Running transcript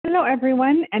Hello,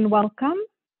 everyone, and welcome.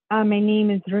 My name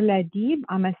is Rula Deeb.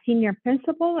 I'm a senior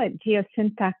principal at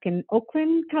Geosyntac in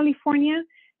Oakland, California,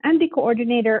 and the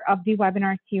coordinator of the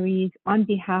webinar series on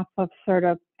behalf of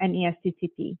SERDP and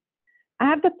ESTCP. I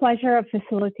have the pleasure of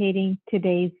facilitating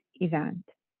today's event.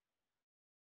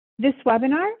 This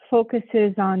webinar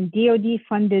focuses on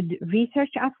DoD-funded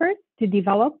research efforts to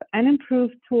develop and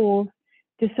improve tools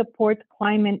to support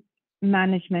climate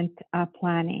management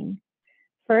planning.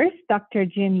 First, Dr.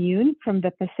 Jim Yoon from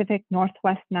the Pacific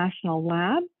Northwest National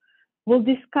Lab will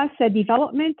discuss the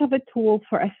development of a tool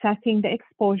for assessing the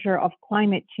exposure of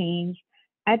climate change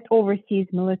at overseas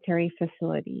military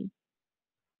facilities.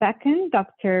 Second,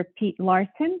 Dr. Pete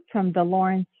Larson from the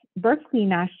Lawrence Berkeley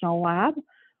National Lab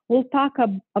will talk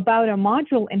about a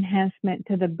module enhancement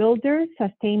to the Builder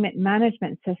Sustainment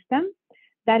Management System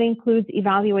that includes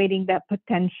evaluating the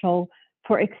potential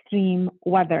for extreme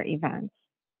weather events.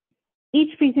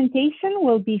 Each presentation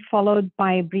will be followed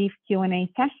by a brief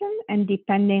Q&A session, and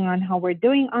depending on how we're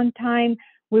doing on time,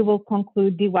 we will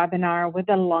conclude the webinar with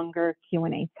a longer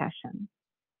Q&A session.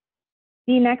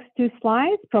 The next two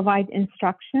slides provide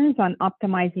instructions on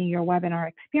optimizing your webinar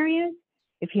experience.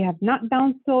 If you have not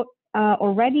done so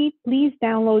already, please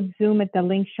download Zoom at the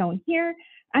link shown here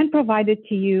and provide it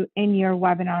to you in your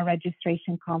webinar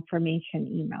registration confirmation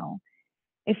email.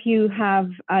 If you have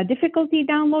difficulty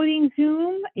downloading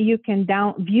Zoom, you can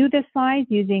view the slides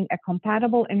using a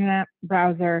compatible internet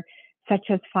browser such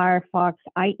as Firefox,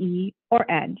 IE, or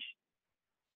Edge.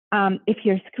 If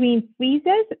your screen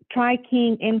freezes, try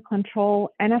keying in Control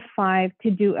and F5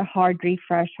 to do a hard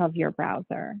refresh of your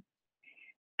browser.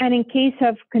 And in case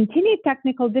of continued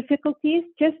technical difficulties,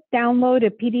 just download a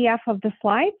PDF of the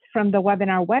slides from the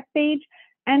webinar webpage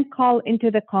and call into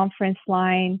the conference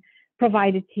line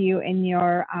provided to you in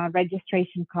your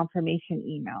registration confirmation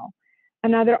email.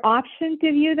 Another option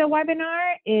to view the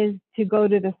webinar is to go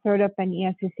to the SERDP and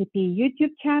ESTCP YouTube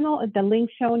channel at the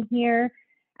link shown here,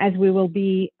 as we will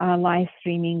be live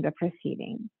streaming the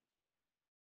proceedings.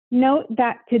 Note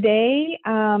that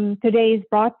today's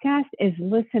broadcast is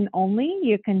listen only.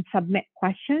 You can submit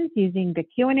questions using the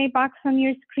Q&A box on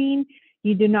your screen.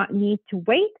 You do not need to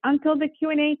wait until the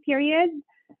Q&A period.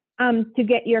 To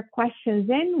get your questions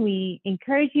in, we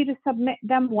encourage you to submit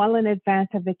them well in advance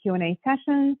of the Q&A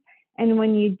sessions. And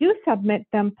when you do submit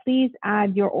them, please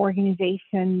add your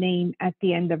organization name at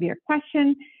the end of your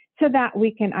question so that we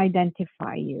can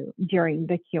identify you during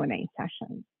the Q&A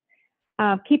sessions.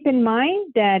 Keep in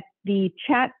mind that the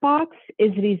chat box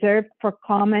is reserved for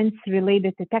comments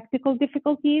related to technical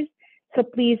difficulties, so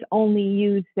please only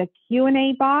use the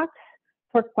Q&A box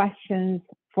for questions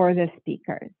for the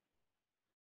speakers.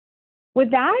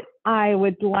 With that, I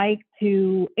would like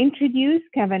to introduce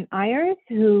Kevin Ayers,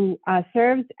 who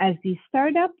serves as the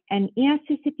SERDP and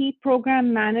ESTCP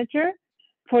Program Manager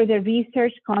for the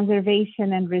Research,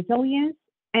 Conservation, and Resilience,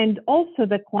 and also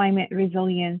the Climate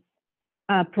Resilience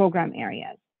program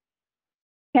areas.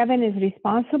 Kevin is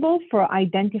responsible for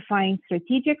identifying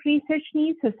strategic research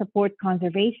needs to support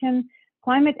conservation,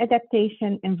 climate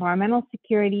adaptation, environmental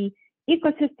security,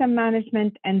 ecosystem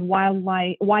management, and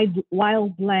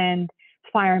wildland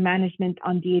fire management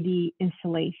on DoD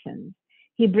installations.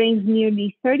 He brings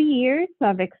nearly 30 years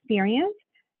of experience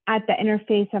at the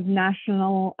interface of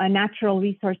natural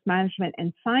resource management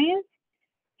and science.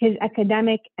 His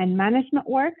academic and management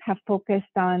work have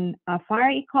focused on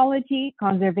fire ecology,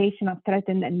 conservation of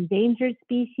threatened and endangered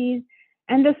species,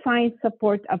 and the science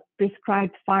support of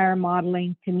prescribed fire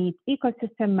modeling to meet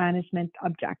ecosystem management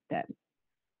objectives.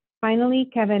 Finally,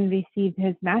 Kevin received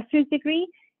his master's degree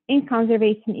in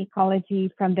conservation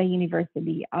ecology from the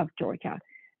University of Georgia.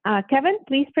 Kevin,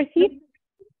 please proceed.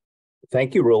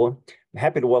 Thank you, Rula. I'm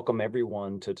happy to welcome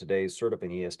everyone to today's SERDP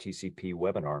and ESTCP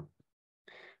webinar.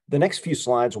 The next few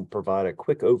slides will provide a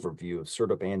quick overview of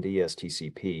SERDP and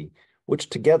ESTCP, which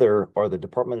together are the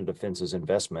Department of Defense's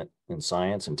investment in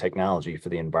science and technology for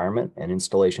the environment and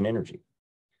installation energy.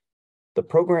 The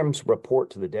programs report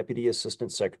to the Deputy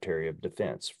Assistant Secretary of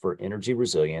Defense for Energy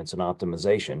Resilience and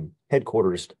Optimization,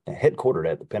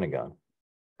 headquartered at the Pentagon.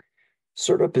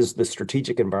 SERDP is the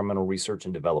Strategic Environmental Research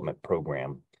and Development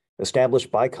Program,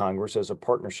 established by Congress as a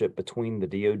partnership between the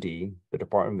DoD,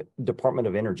 the Department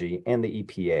of Energy, and the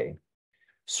EPA.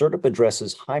 SERDP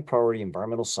addresses high-priority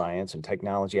environmental science and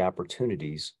technology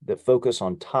opportunities that focus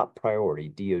on top priority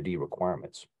DoD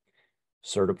requirements.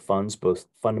 SERDP funds both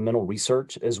fundamental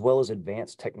research as well as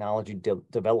advanced technology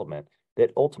development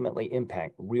that ultimately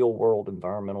impact real-world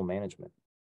environmental management.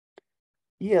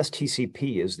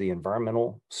 ESTCP is the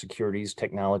Environmental Securities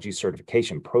Technology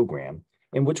Certification Program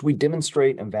in which we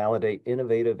demonstrate and validate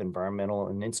innovative environmental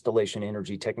and installation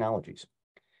energy technologies.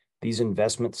 These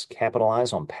investments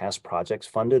capitalize on past projects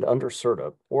funded under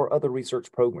SERDP or other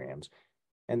research programs,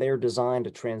 and they are designed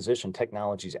to transition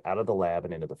technologies out of the lab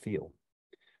and into the field.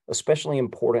 Especially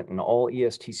important in all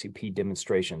ESTCP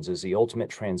demonstrations is the ultimate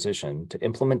transition to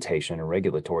implementation and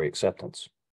regulatory acceptance.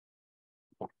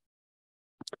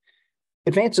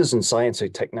 Advances in science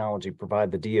and technology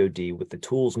provide the DoD with the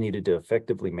tools needed to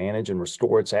effectively manage and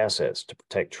restore its assets to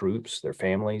protect troops, their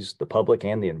families, the public,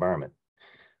 and the environment.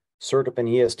 SERDP and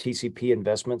ESTCP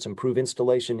investments improve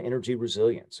installation energy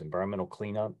resilience, environmental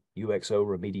cleanup, UXO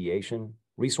remediation,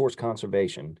 resource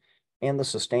conservation, and the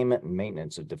sustainment and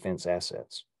maintenance of defense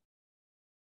assets.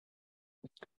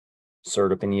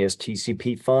 SERDP and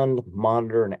ESTCP fund,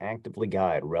 monitor, and actively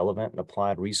guide relevant and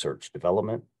applied research,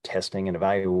 development, testing, and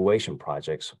evaluation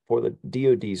projects for the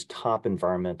DoD's top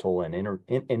environmental and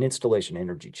installation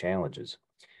energy challenges.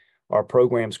 Our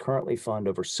programs currently fund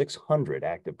over 600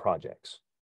 active projects.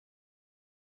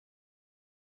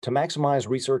 To maximize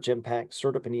research impact,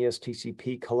 SERDP and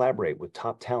ESTCP collaborate with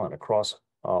top talent across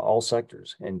all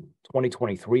sectors. In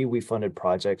 2023, we funded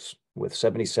projects with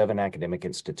 77 academic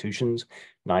institutions,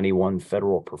 91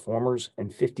 federal performers,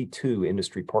 and 52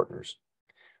 industry partners.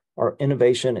 Our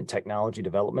innovation and technology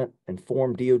development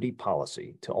inform DoD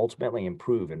policy to ultimately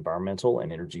improve environmental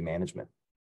and energy management.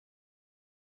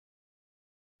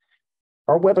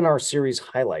 Our webinar series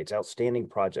highlights outstanding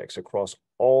projects across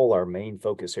all our main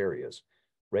focus areas.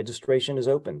 Registration is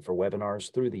open for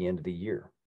webinars through the end of the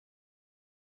year.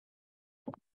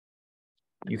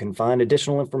 You can find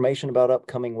additional information about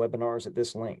upcoming webinars at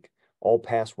this link. All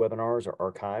past webinars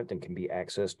are archived and can be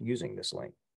accessed using this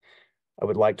link. I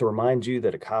would like to remind you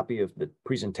that a copy of the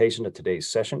presentation of today's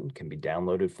session can be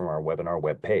downloaded from our webinar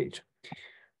webpage.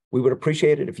 We would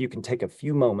appreciate it if you can take a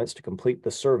few moments to complete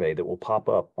the survey that will pop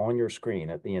up on your screen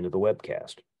at the end of the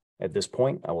webcast. At this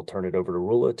point, I will turn it over to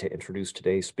Rula to introduce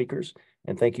today's speakers,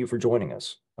 and thank you for joining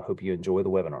us. I hope you enjoy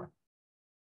the webinar.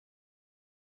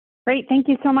 Great, thank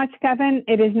you so much, Kevin.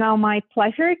 It is now my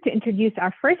pleasure to introduce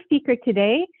our first speaker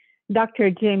today,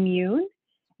 Dr. Jim Yoon.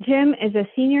 Jim is a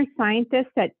senior scientist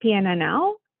at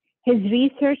PNNL. His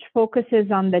research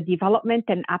focuses on the development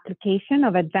and application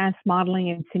of advanced modeling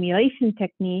and simulation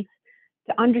techniques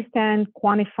to understand,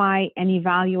 quantify, and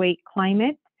evaluate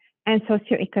climate and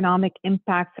socioeconomic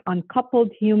impacts on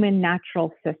coupled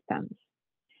human-natural systems.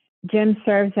 Jim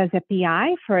serves as a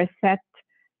PI for a set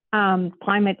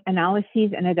climate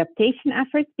analyses and adaptation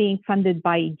efforts being funded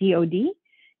by DoD.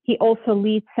 He also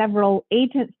leads several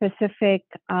agent-specific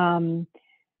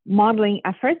modeling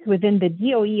efforts within the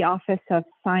DOE Office of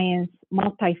Science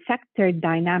Multi-Sector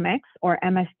Dynamics, or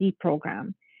MSD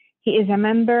program. He is a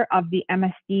member of the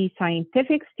MSD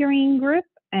Scientific Steering Group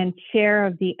and chair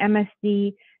of the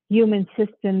MSD Human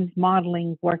Systems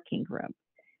Modeling Working Group.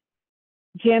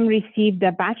 Jim received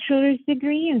a bachelor's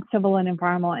degree in civil and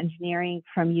environmental engineering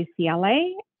from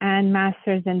UCLA and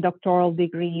master's and doctoral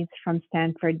degrees from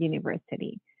Stanford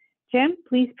University. Jim,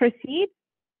 please proceed.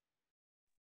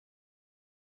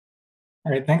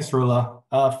 All right, thanks,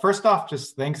 Rula. First off,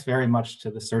 just thanks very much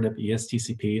to the SERDP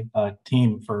ESTCP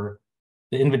team for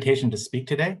the invitation to speak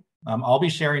today. I'll be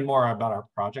sharing more about our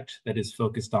project that is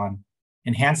focused on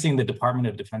enhancing the Department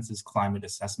of Defense's climate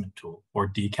assessment tool, or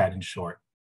DCAT in short,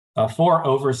 for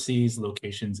overseas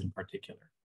locations in particular.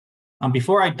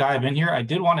 Before I dive in here, I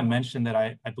did want to mention that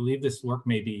I believe this work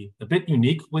may be a bit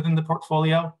unique within the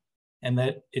portfolio, and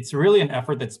that it's really an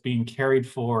effort that's being carried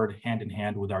forward hand in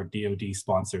hand with our DoD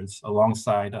sponsors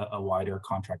alongside a wider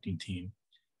contracting team.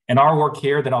 And our work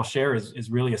here that I'll share is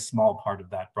really a small part of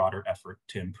that broader effort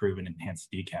to improve and enhance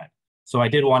DCAT. So I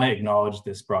did want to acknowledge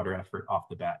this broader effort off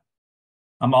the bat.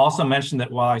 I'll also mention that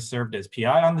while I served as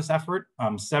PI on this effort,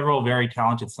 several very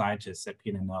talented scientists at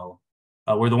PNNL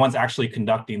were the ones actually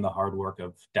conducting the hard work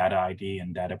of data ID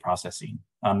and data processing,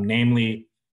 namely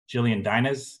Jillian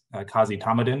Dines, Kazi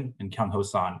Tamadin, and Kyung Ho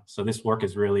San. So this work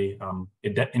is really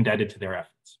indebted to their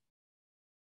efforts.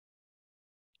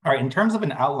 All right, in terms of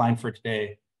an outline for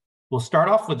today, we'll start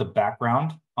off with a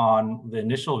background on the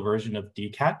initial version of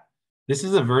DCAT. This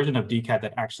is a version of DCAT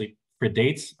that actually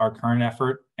predates our current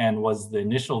effort and was the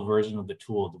initial version of the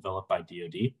tool developed by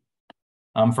DoD.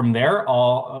 From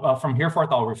here forth,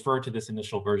 I'll refer to this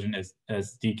initial version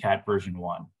as DCAT version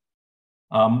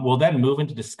 1. We'll then move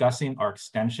into discussing our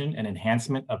extension and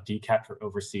enhancement of DCAT for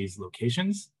overseas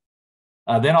locations.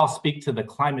 Then I'll speak to the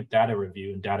climate data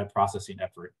review and data processing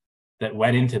effort that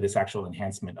went into this actual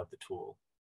enhancement of the tool.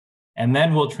 And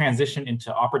then we'll transition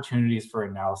into opportunities for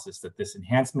analysis that this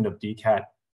enhancement of DCAT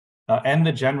and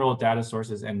the general data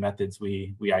sources and methods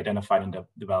we identified and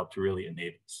developed really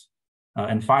enables.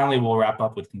 And finally, we'll wrap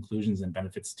up with conclusions and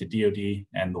benefits to DoD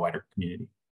and the wider community.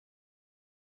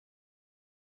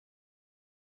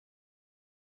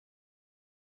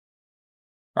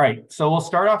 All right, so we'll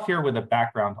start off here with a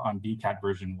background on DCAT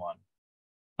version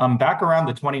 1. Back around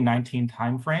the 2019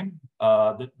 timeframe,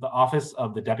 the Office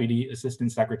of the Deputy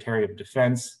Assistant Secretary of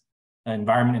Defense,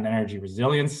 Environment and Energy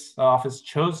Resilience Office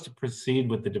chose to proceed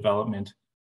with the development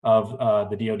of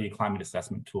the DoD climate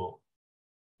assessment tool.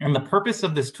 And the purpose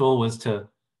of this tool was to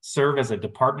serve as a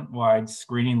department-wide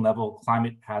screening level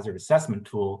climate hazard assessment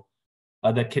tool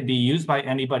that could be used by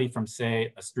anybody from,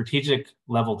 say, a strategic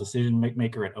level decision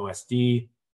maker at OSD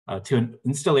to an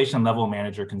installation level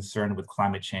manager concerned with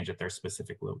climate change at their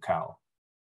specific locale.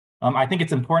 I think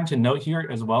it's important to note here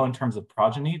as well in terms of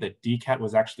progeny that DCAT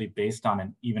was actually based on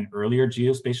an even earlier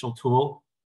geospatial tool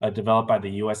developed by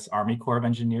the US Army Corps of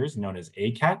Engineers known as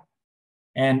ACAT.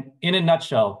 And in a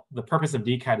nutshell, the purpose of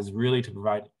DCAT is really to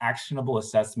provide actionable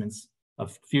assessments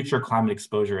of future climate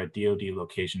exposure at DoD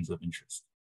locations of interest.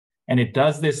 And it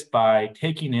does this by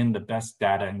taking in the best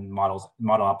data and model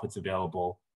outputs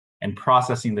available and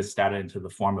processing this data into the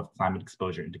form of climate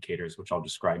exposure indicators, which I'll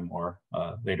describe more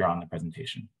later on in the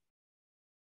presentation.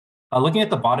 Looking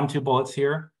at the bottom two bullets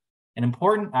here, an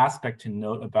important aspect to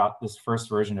note about this first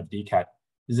version of DCAT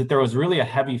is that there was really a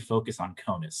heavy focus on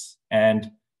CONUS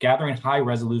and gathering high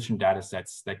resolution data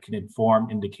sets that can inform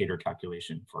indicator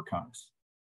calculation for CONUS.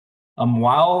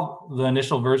 While the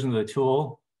initial version of the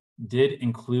tool did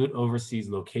include overseas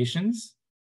locations,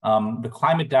 the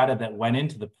climate data that went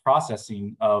into the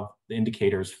processing of the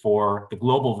indicators for the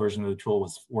global version of the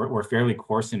tool were fairly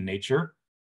coarse in nature.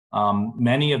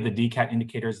 Many of the DCAT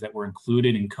indicators that were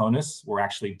included in CONUS were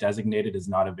actually designated as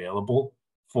not available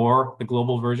for the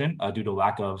global version due to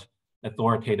lack of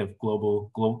authoritative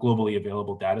globally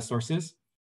available data sources.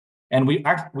 And we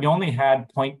only had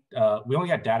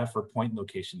data for point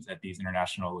locations at these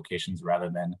international locations rather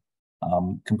than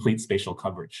complete spatial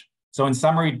coverage. So in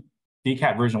summary,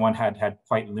 DCAT version 1 had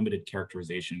quite limited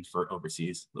characterization for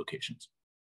overseas locations.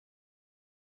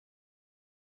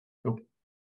 All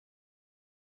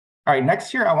right, next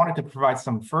here, I wanted to provide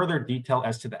some further detail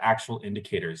as to the actual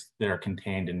indicators that are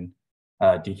contained in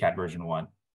DCAT version 1.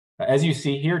 As you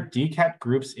see here, DCAT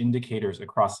groups indicators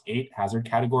across 8 hazard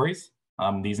categories.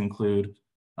 These include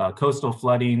coastal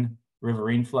flooding,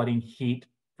 riverine flooding, heat,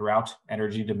 drought,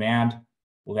 energy demand,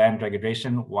 land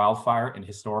degradation, wildfire, and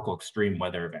historical extreme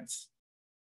weather events.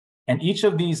 And each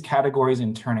of these categories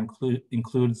in turn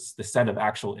includes the set of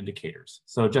actual indicators.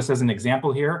 So just as an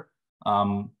example here,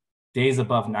 days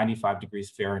above 95 degrees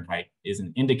Fahrenheit is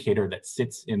an indicator that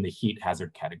sits in the heat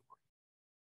hazard category.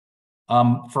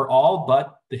 For all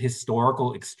but the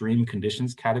historical extreme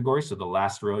conditions category, so the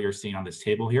last row you're seeing on this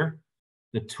table here,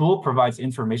 the tool provides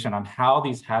information on how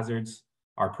these hazards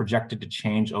are projected to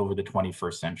change over the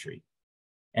 21st century.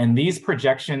 And these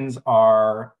projections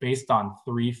are based on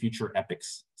 3 future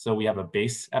epochs. So we have a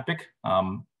base epoch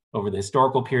over the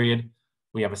historical period.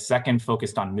 We have a second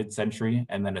focused on mid-century,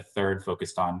 and then a third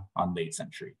focused on late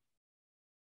century.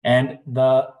 And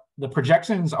the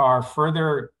projections are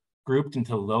further grouped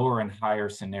into lower and higher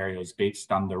scenarios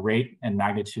based on the rate and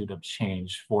magnitude of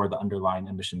change for the underlying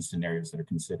emission scenarios that are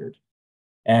considered.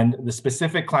 And the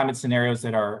specific climate scenarios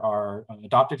that are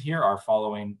adopted here are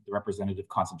following the representative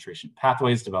concentration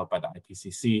pathways developed by the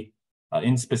IPCC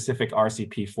in specific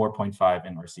RCP 4.5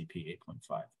 and RCP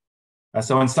 8.5.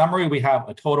 So in summary, we have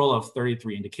a total of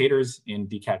 33 indicators in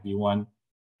DCAT V1,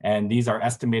 and these are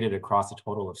estimated across a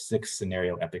total of 6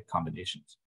 scenario epoch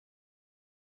combinations.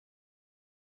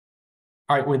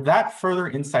 All right, with that further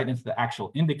insight into the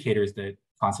actual indicators that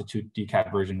constitute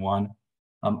DCAT version 1,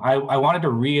 I wanted to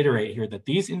reiterate here that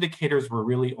these indicators were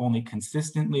really only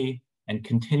consistently and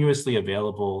continuously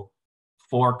available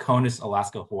for CONUS,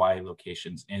 Alaska, Hawaii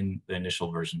locations in the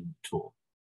initial version of the tool.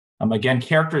 Again,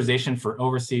 characterization for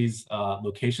overseas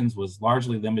locations was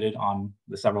largely limited on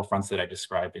the several fronts that I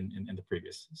described in the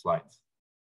previous slides.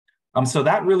 So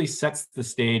that really sets the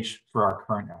stage for our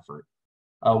current effort.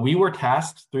 We were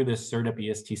tasked through this SERDP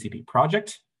ESTCP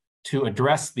project to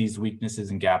address these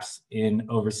weaknesses and gaps in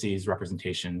overseas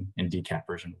representation in DCAT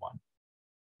version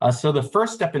 1. So the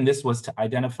first step in this was to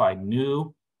identify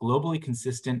new, globally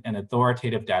consistent and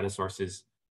authoritative data sources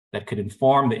that could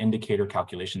inform the indicator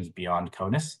calculations beyond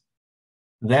CONUS.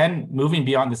 Then, moving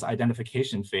beyond this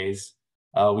identification phase,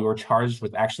 we were charged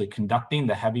with actually conducting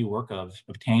the heavy work of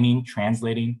obtaining,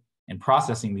 translating, and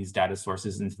processing these data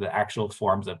sources into the actual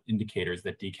forms of indicators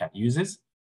that DCAT uses.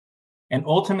 And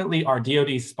ultimately, our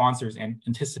DoD sponsors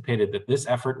anticipated that this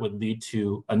effort would lead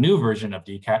to a new version of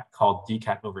DCAT called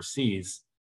DCAT Overseas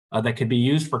that could be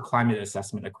used for climate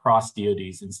assessment across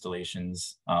DoD's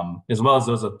installations, as well as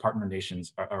those of partner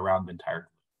nations around the entire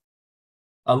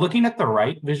globe. Looking at the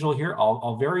right visual here,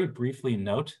 I'll very briefly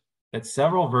note that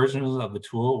several versions of the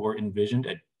tool were envisioned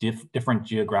at different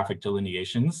geographic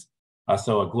delineations.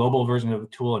 So a global version of the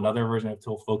tool, another version of the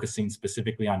tool focusing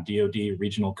specifically on DoD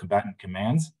regional combatant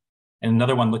commands, and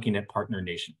another one looking at partner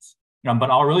nations. But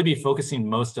I'll really be focusing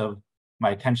most of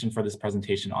my attention for this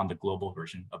presentation on the global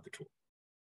version of the tool.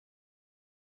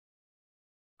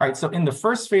 All right, so in the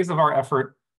first phase of our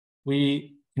effort,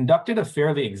 we conducted a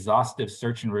fairly exhaustive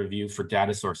search and review for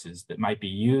data sources that might be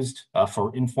used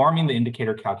for informing the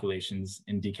indicator calculations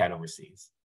in DCAT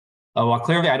overseas. While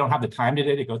clearly I don't have the time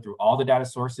today to go through all the data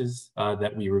sources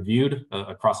that we reviewed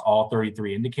across all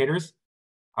 33 indicators,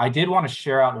 I did want to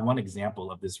share out one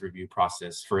example of this review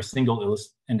process for a single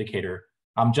indicator,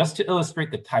 just to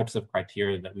illustrate the types of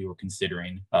criteria that we were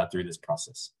considering through this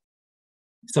process.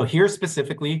 So here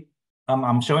specifically,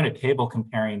 I'm showing a table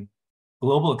comparing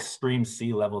global extreme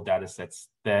sea level data sets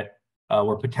that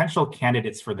were potential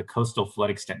candidates for the coastal flood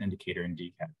extent indicator in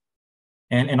DCAT.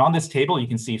 And on this table, you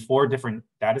can see 4 different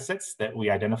data sets that we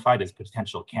identified as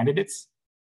potential candidates.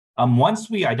 Once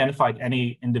we identified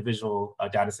any individual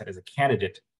data set as a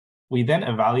candidate, we then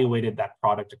evaluated that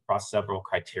product across several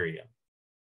criteria.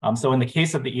 So in the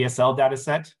case of the ESL data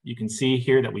set, you can see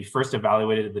here that we first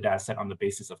evaluated the data set on the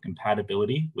basis of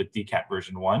compatibility with DCAT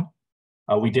version 1.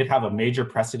 We did have a major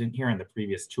precedent here in the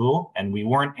previous tool, and we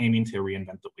weren't aiming to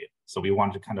reinvent the wheel. So we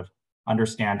wanted to kind of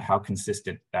understand how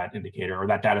consistent that indicator or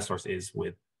that data source is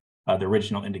with the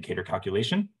original indicator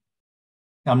calculation.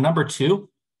 Number 2,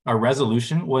 our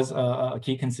resolution was a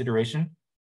key consideration.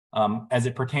 As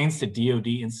it pertains to DoD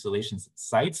installations and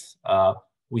sites,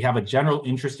 we have a general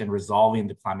interest in resolving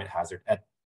the climate hazard at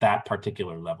that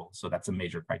particular level. So that's a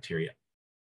major criteria.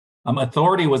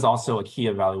 Authority was also a key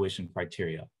evaluation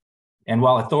criteria. And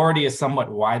while authority is somewhat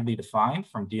widely defined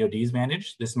from DoD's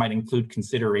vantage, this might include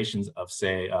considerations of,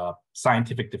 say,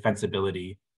 scientific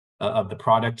defensibility of the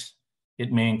product.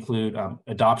 It may include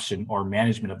adoption or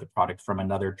management of the product from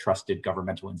another trusted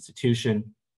governmental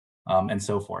institution, and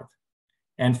so forth.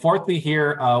 And fourthly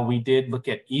here, we did look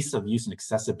at ease of use and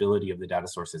accessibility of the data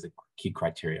source as a key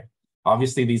criteria.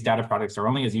 Obviously, these data products are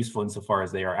only as useful insofar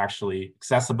as they are actually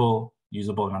accessible,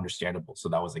 usable, and understandable. So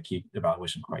that was a key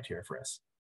evaluation criteria for us.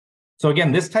 So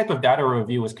again, this type of data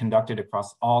review was conducted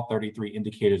across all 33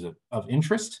 indicators of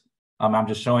interest. I'm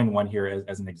just showing one here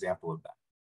as an example of that.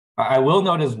 I will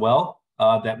note as well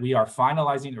that we are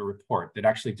finalizing a report that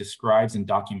actually describes and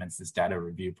documents this data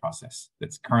review process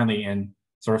that's currently in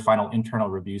sort of final internal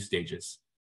review stages.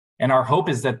 And our hope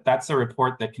is that that's a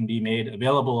report that can be made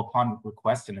available upon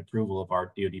request and approval of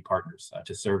our DoD partners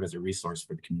to serve as a resource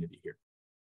for the community here.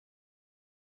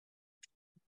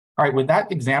 All right, with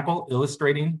that example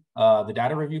illustrating the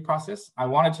data review process, I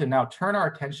wanted to now turn our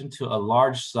attention to a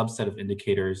large subset of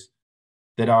indicators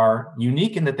that are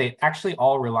unique in that they actually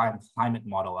all rely on climate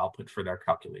model output for their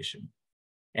calculation.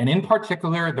 And in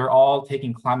particular, they're all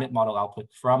taking climate model output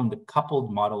from the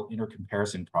Coupled Model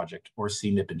Intercomparison Project, or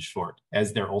CMIP in short,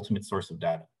 as their ultimate source of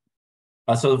data.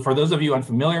 So for those of you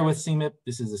unfamiliar with CMIP,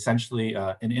 this is essentially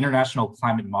an international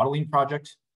climate modeling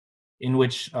project in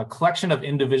which a collection of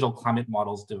individual climate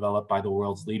models developed by the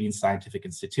world's leading scientific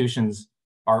institutions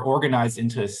are organized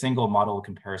into a single model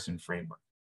comparison framework.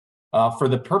 For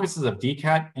the purposes of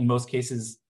DCAT, in most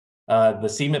cases, the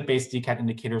CMIP-based DCAT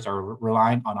indicators are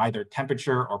relying on either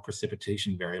temperature or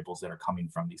precipitation variables that are coming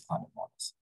from these climate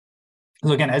models.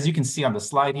 So again, as you can see on the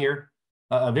slide here,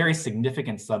 a very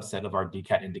significant subset of our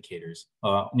DCAT indicators,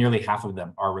 nearly half of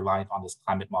them, are reliant on this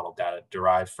climate model data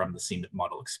derived from the CMIP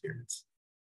model experience.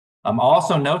 I'll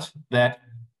also note that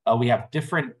we have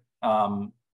different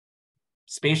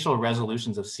spatial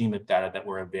resolutions of CMIP data that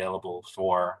were available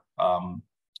for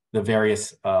the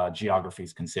various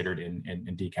geographies considered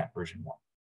in DCAT version 1.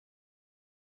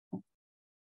 All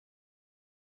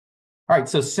right,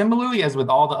 so similarly as with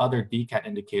all the other DCAT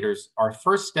indicators, our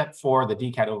first step for the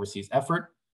DCAT overseas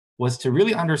effort was to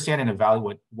really understand and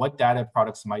evaluate what data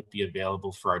products might be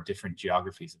available for our different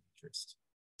geographies of interest.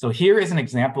 So here is an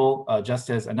example, just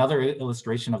as another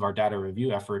illustration of our data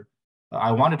review effort.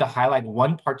 I wanted to highlight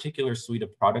one particular suite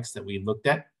of products that we looked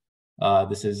at.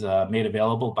 This is made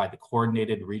available by the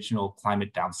Coordinated Regional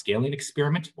Climate Downscaling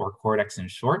Experiment, or CORDEX in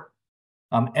short.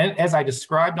 And as I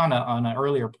described on an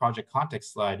earlier project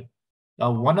context slide,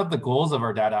 one of the goals of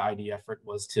our data ID effort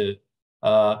was to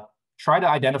try to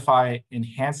identify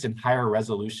enhanced and higher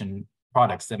resolution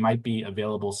products that might be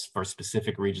available for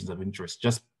specific regions of interest,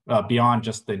 just beyond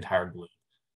just the entire globe.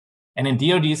 And in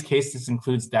DoD's case, this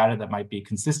includes data that might be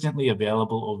consistently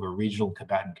available over regional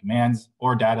combatant commands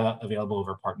or data available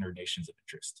over partner nations of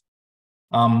interest.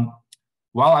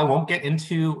 While I won't get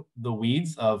into the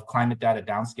weeds of climate data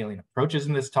downscaling approaches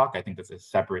in this talk, I think that's a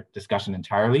separate discussion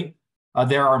entirely.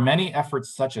 There are many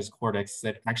efforts such as Cortex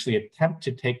that actually attempt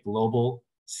to take global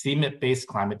CMIP-based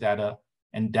climate data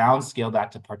and downscale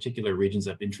that to particular regions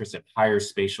of interest at higher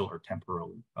spatial or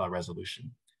temporal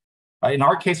resolution. In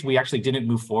our case, we actually didn't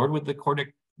move forward with the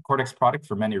Cortex product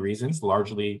for many reasons,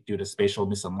 largely due to spatial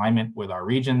misalignment with our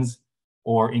regions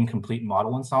or incomplete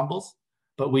model ensembles.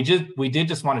 But we did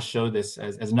just want to show this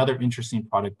as another interesting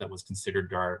product that was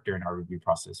considered during our review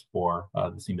process for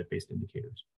the CMIP-based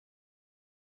indicators.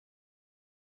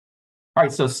 All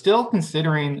right, so still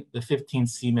considering the 15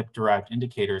 CMIP-derived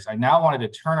indicators, I now wanted to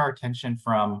turn our attention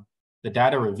from the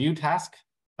data review task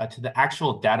to the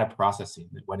actual data processing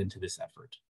that went into this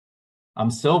effort.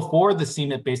 So for the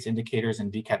CMIP-based indicators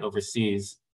in DCAT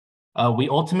overseas, we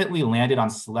ultimately landed on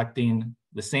selecting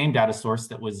the same data source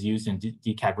that was used in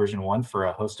DCAT version 1 for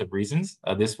a host of reasons.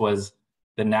 This was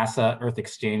the NASA Earth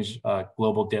Exchange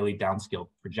Global Daily Downscale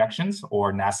Projections,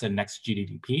 or NASA Next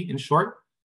GDDP in short.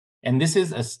 And this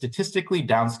is a statistically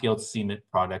downscaled CMIP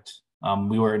product.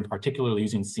 We were in particular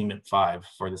using CMIP 5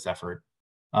 for this effort,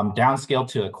 downscaled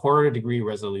to a 1/4 degree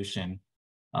resolution.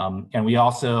 And we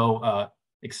also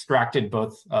extracted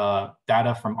both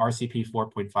data from RCP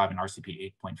 4.5 and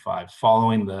RCP 8.5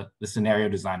 following the scenario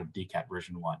design of DCAT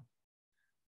version 1.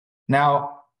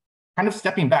 Now, kind of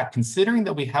stepping back, considering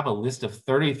that we have a list of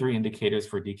 33 indicators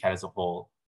for DCAT as a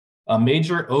whole, a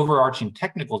major overarching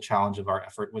technical challenge of our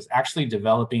effort was actually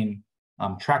developing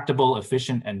tractable,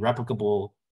 efficient, and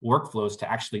replicable workflows to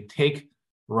actually take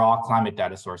raw climate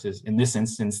data sources, in this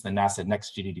instance, the NASA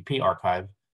Next GDDP archive,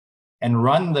 and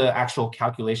run the actual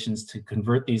calculations to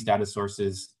convert these data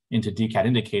sources into DCAT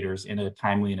indicators in a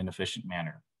timely and an efficient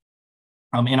manner.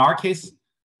 In our case,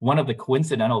 one of the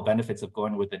coincidental benefits of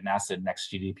going with the NASA Next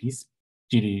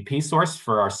GDDP source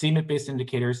for our CMIP-based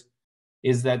indicators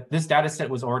is that this data set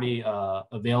was already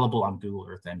available on Google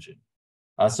Earth Engine.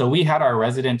 So we had our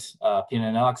resident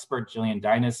PNNL expert, Jillian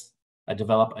Dynas,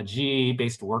 develop a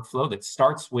GE-based workflow that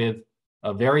starts with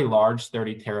a very large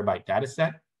 30 terabyte data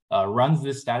set, runs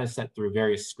this data set through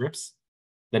various scripts,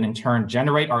 that in turn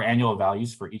generate our annual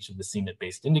values for each of the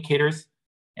CMIP-based indicators.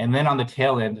 And then on the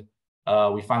tail end,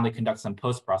 we finally conduct some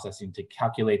post-processing to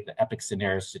calculate the epic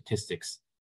scenario statistics,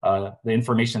 the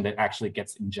information that actually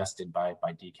gets ingested by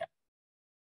DCAT.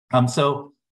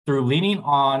 So through leaning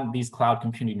on these cloud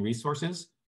computing resources,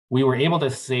 we were able to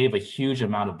save a huge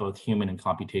amount of both human and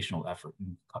computational effort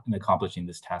in accomplishing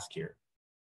this task here.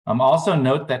 Also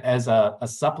note that as a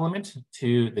supplement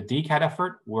to the DCAT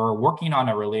effort, we're working on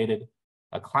a related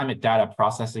climate data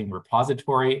processing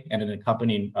repository and an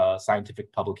accompanying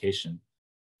scientific publication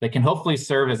that can hopefully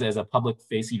serve as a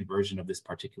public-facing version of this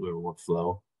particular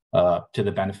workflow to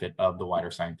the benefit of the wider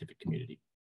scientific community.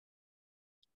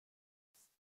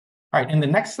 All right, in the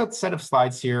next set of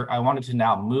slides here, I wanted to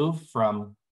now move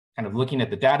from kind of looking at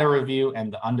the data review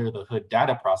and the under the hood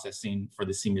data processing for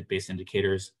the CMIP-based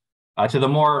indicators to the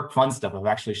more fun stuff of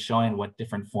actually showing what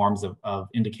different forms of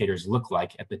indicators look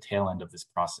like at the tail end of this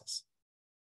process.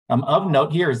 Of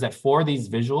note here is that for these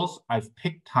visuals, I've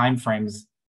picked timeframes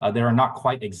that are not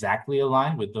quite exactly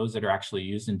aligned with those that are actually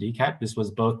used in DCAT. This was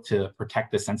both to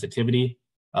protect the sensitivity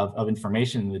of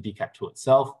information in the DCAT tool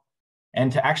itself, and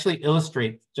to actually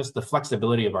illustrate just the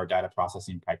flexibility of our data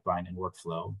processing pipeline and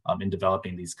workflow in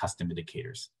developing these custom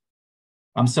indicators.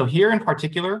 So here in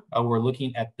particular, we're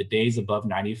looking at the days above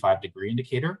 95 degree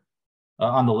indicator.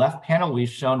 On the left panel, we've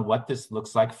shown what this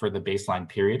looks like for the baseline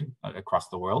period across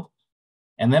the world.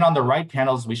 And then on the right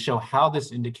panels, we show how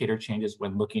this indicator changes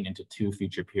when looking into 2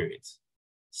 future periods.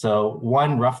 So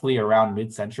one roughly around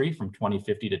mid-century from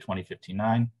 2050 to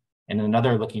 2059, and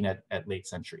another looking at late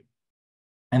century.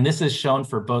 And this is shown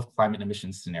for both climate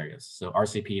emissions scenarios. So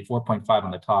RCP 4.5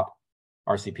 on the top,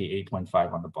 RCP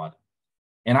 8.5 on the bottom.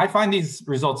 And I find these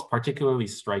results particularly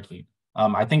striking.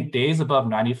 I think days above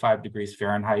 95 degrees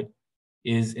Fahrenheit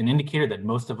is an indicator that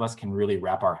most of us can really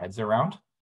wrap our heads around.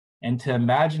 And to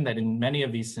imagine that in many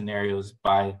of these scenarios,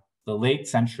 by the late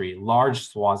century, large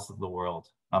swaths of the world,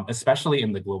 especially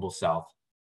in the global south,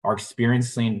 are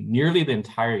experiencing nearly the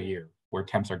entire year where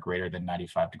temps are greater than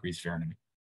 95 degrees Fahrenheit.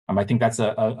 I think that's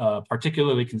a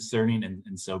particularly concerning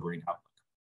and sobering outlook.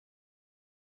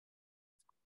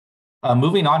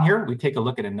 Moving on here, we take a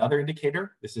look at another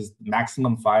indicator. This is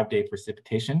maximum 5-day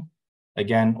precipitation,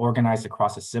 again, organized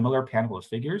across a similar panel of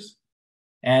figures.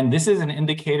 And this is an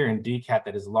indicator in DCAT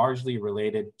that is largely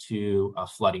related to a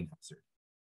flooding hazard.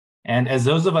 And as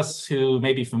those of us who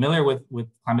may be familiar with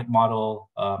climate model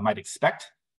might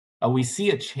expect, we see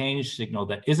a change signal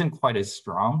that isn't quite as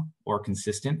strong or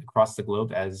consistent across the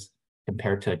globe as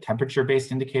compared to a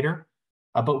temperature-based indicator.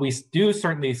 But we do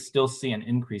certainly still see an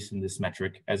increase in this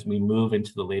metric as we move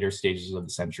into the later stages of the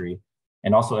century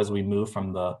and also as we move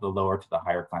from the lower to the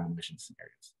higher climate emission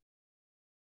scenarios.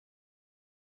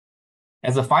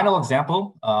 As a final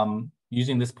example,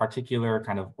 using this particular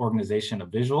kind of organization of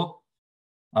visual,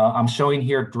 I'm showing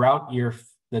here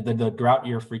the drought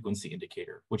year frequency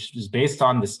indicator, which is based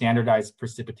on the standardized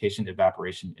precipitation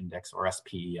evaporation index, or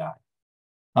SPEI.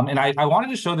 And I wanted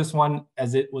to show this one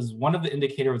as it was one of the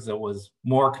indicators that was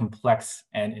more complex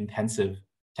and intensive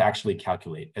to actually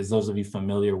calculate, as those of you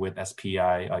familiar with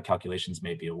SPEI calculations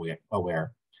may be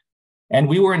aware. And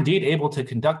we were indeed able to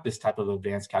conduct this type of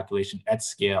advanced calculation at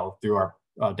scale through our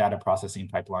data processing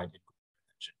pipeline.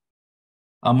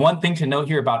 One thing to note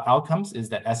here about outcomes is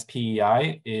that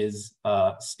SPEI is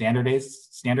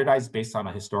standardized based on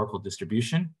a historical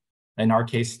distribution. In our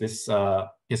case, this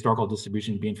historical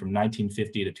distribution being from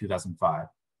 1950 to 2005.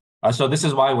 So this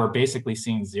is why we're basically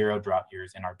seeing 0 drought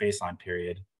years in our baseline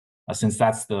period, since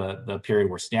that's the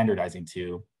period we're standardizing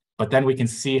to. But then we can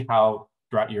see how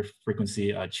drought year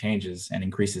frequency changes and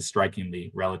increases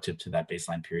strikingly relative to that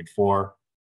baseline period for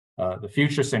the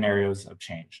future scenarios of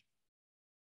change.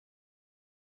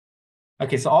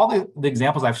 Okay, so all the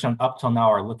examples I've shown up till now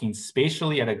are looking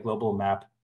spatially at a global map,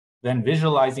 then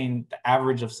visualizing the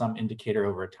average of some indicator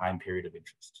over a time period of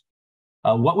interest.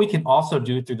 What we can also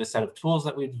do through the set of tools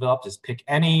that we've developed is pick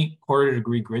any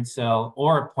quarter-degree grid cell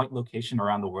or a point location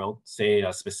around the world, say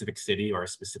a specific city or a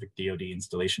specific DoD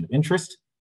installation of interest,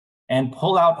 and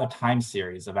pull out a time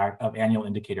series of annual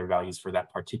indicator values for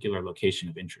that particular location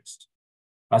of interest.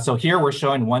 So here we're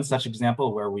showing one such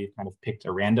example where we've kind of picked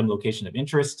a random location of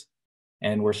interest,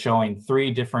 and we're showing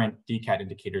 3 different DCAT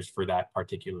indicators for that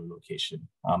particular location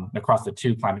across the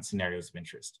 2 climate scenarios of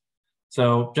interest.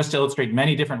 So just to illustrate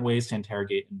many different ways to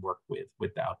interrogate and work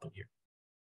with the output here.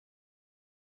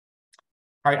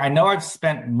 All right, I know I've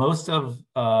spent most of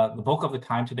the bulk of the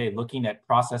time today looking at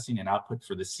processing and output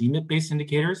for the CMIP-based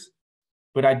indicators,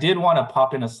 but I did want to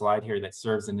pop in a slide here that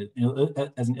serves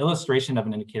as an illustration of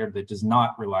an indicator that does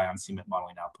not rely on CMIP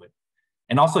modeling output,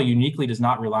 and also uniquely does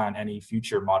not rely on any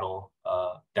future model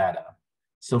data.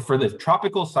 So for the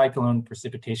tropical cyclone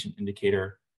precipitation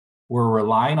indicator, we're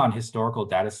relying on historical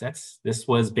data sets. This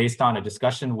was based on a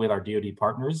discussion with our DoD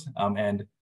partners and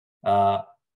a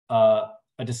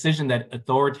decision that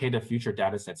authoritative future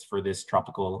data sets for this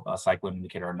tropical cyclone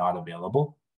indicator are not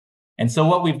available. And so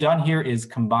what we've done here is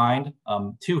combined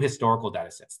 2 historical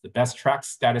data sets, the best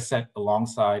tracks data set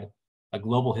alongside a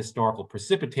global historical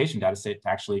precipitation data set to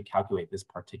actually calculate this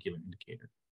particular indicator.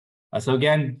 So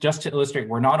again, just to illustrate,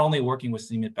 we're not only working with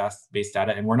CMIP-based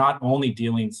data, and we're not only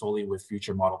dealing solely with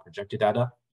future model projected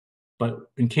data, but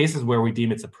in cases where we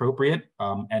deem it's appropriate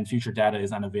and future data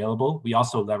is unavailable, we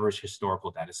also leverage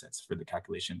historical data sets for the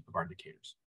calculation of our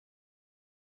indicators.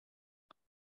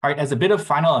 All right, as a bit of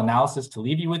final analysis to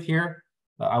leave you with here,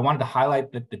 I wanted to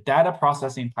highlight that the data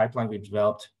processing pipeline we've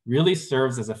developed really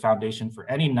serves as a foundation for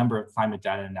any number of climate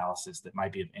data analysis that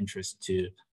might be of interest to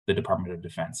the Department of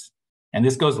Defense. And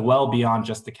this goes well beyond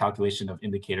just the calculation of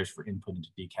indicators for input into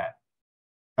DCAT.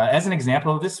 As an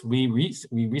example of this, we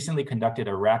recently conducted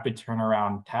a rapid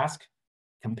turnaround task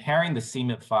comparing the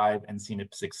CMIP-5 and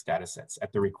CMIP-6 data sets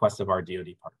at the request of our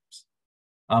DoD partners.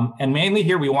 And mainly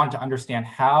here, we wanted to understand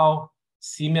how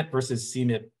CMIP-5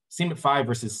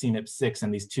 versus CMIP-6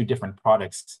 and these 2 different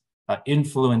products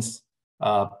influence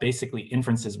basically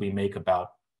inferences we make about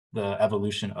the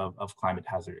evolution of climate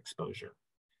hazard exposure.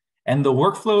 And the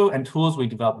workflow and tools we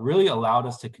developed really allowed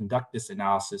us to conduct this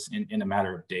analysis in a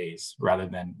matter of days rather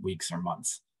than weeks or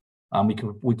months. We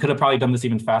could have probably done this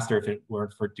even faster if it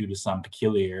weren't due to some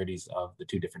peculiarities of the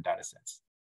 2 different data sets.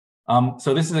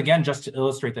 So this is again just to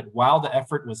illustrate that while the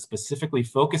effort was specifically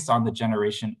focused on the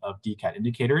generation of DCAT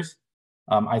indicators,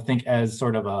 I think as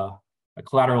sort of a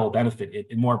collateral benefit,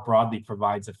 it more broadly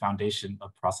provides a foundation of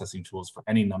processing tools for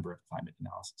any number of climate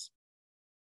analysis.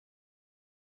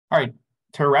 All right.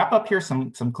 To wrap up here,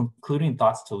 some concluding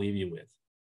thoughts to leave you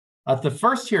with. The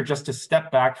first here, just to step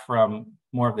back from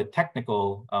more of the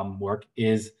technical work,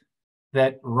 is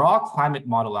that raw climate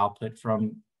model output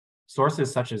from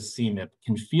sources such as CMIP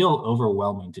can feel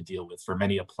overwhelming to deal with for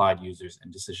many applied users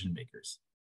and decision makers.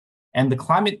 And the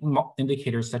climate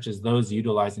indicators such as those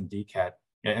utilized in DCAT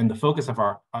and the focus of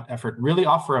our effort really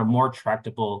offer a more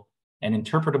tractable and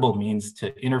interpretable means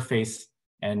to interface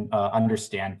and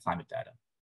understand climate data.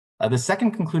 The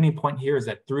second concluding point here is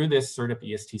that through this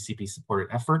SERDP ESTCP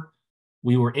supported effort,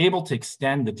 we were able to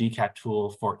extend the DCAT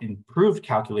tool for improved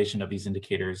calculation of these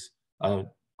indicators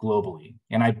globally.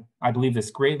 And I believe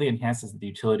this greatly enhances the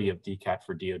utility of DCAT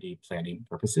for DoD planning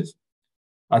purposes.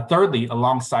 Thirdly,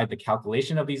 alongside the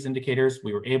calculation of these indicators,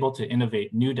 we were able to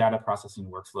innovate new data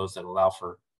processing workflows that allow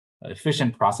for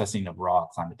efficient processing of raw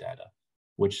climate data.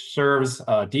 which serves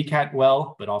DCAT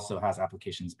well, but also has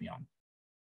applications beyond.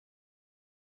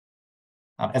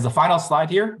 As a final slide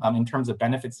here, in terms of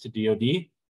benefits to DoD,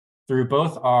 through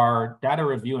both our data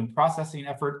review and processing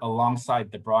effort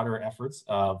alongside the broader efforts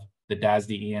of the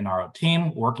DASD ENRO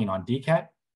team working on DCAT,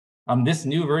 this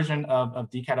new version of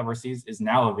DCAT overseas is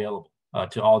now available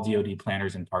to all DoD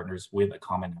planners and partners with a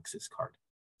common access card.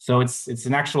 So it's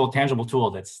an actual tangible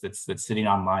tool that's sitting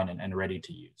online and ready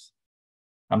to use.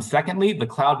 Secondly, the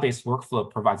cloud-based workflow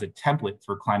provides a template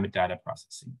for climate data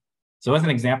processing. So as an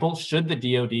example, should the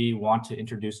DoD want to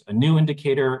introduce a new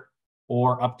indicator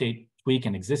or update, tweak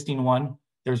an existing one,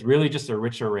 there's really just a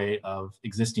rich array of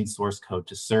existing source code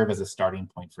to serve as a starting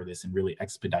point for this and really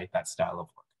expedite that style of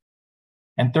work.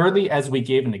 And thirdly, as we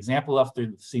gave an example of through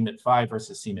the CMIP 5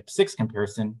 versus CMIP 6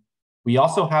 comparison, we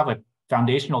also have a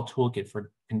foundational toolkit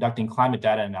for conducting climate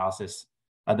data analysis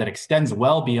that extends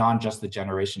well beyond just the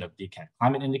generation of DCAT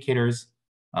climate indicators,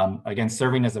 again,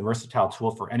 serving as a versatile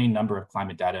tool for any number of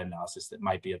climate data analysis that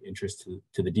might be of interest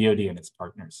to the DoD and its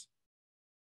partners.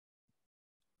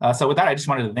 So with that, I just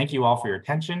wanted to thank you all for your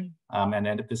attention. And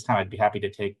then at this time, I'd be happy to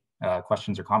take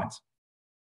questions or comments.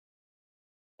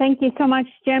 Thank you so much,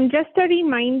 Jim. Just a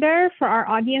reminder for our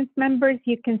audience members,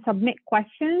 you can submit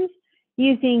questions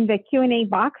using the Q&A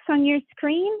box on your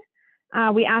screen.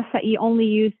 We ask that you only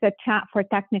use the chat for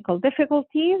technical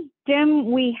difficulties.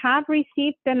 Jim, we have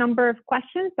received a number of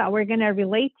questions that we're going to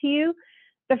relate to you.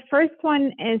 The first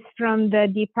one is from the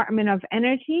Department of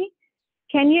Energy.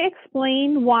 Can you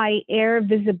explain why air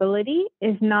visibility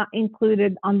is not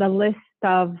included on the list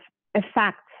of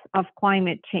effects of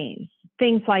climate change?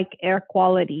 Things like air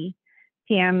quality,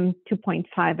 PM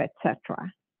 2.5,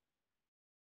 etc.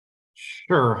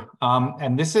 Sure.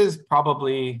 And this is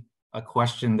probably a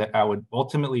question that I would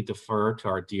ultimately defer to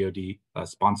our DoD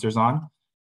sponsors on.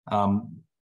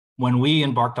 When we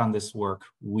embarked on this work,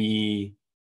 we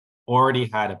already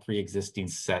had a pre-existing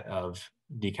set of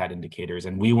DCAT indicators,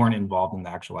 and we weren't involved in the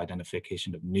actual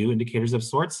identification of new indicators of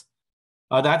sorts.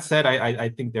 That said, I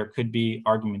think there could be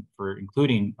argument for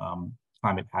including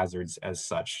climate hazards as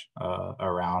such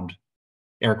around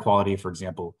air quality, for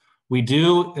example. We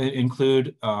do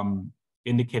include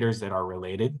indicators that are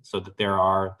related, so that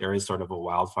there is sort of a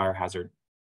wildfire hazard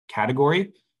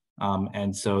category.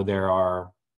 And so there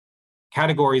are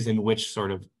categories in which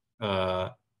sort of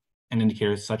an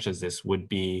indicator such as this would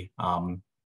be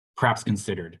perhaps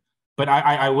considered. But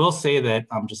I will say that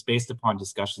just based upon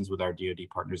discussions with our DoD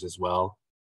partners as well,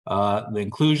 the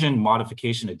inclusion,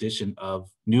 modification, addition of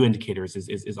new indicators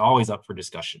is always up for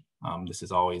discussion. This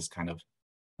is always kind of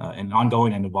an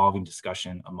ongoing and evolving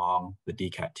discussion among the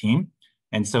DCAT team.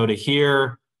 And so to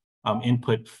hear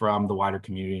input from the wider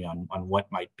community on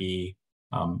what might be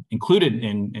included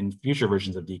in future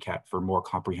versions of DCAT for more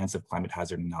comprehensive climate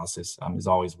hazard analysis is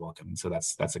always welcome. And so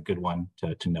that's a good one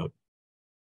to note.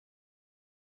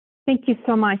 Thank you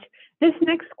so much. This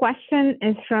next question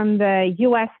is from the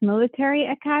U.S. Military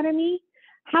Academy.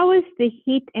 How is the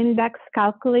heat index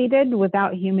calculated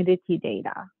without humidity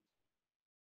data?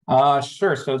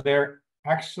 Sure. So there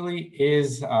actually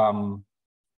is, in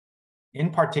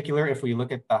particular, if we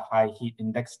look at the high heat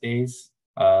index days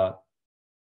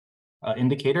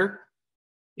indicator,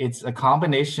 it's a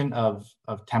combination of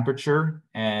temperature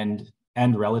and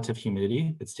relative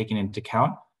humidity that's taken into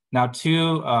account. Now,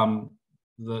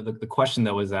 the question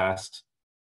that was asked,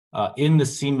 in the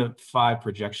CMIP 5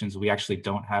 projections, we actually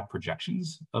don't have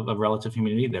projections of relative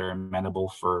humidity that are amenable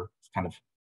for kind of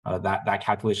that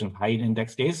calculation of height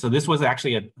index days. So this was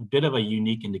actually a bit of a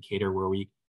unique indicator where we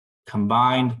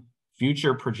combined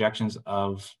future projections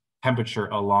of temperature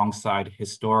alongside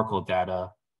historical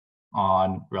data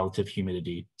on relative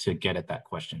humidity to get at that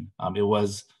question. It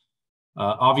was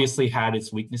obviously had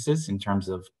its weaknesses in terms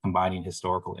of combining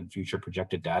historical and future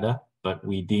projected data, but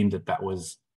we deemed that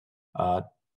was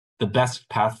the best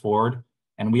path forward.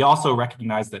 And we also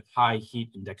recognize that high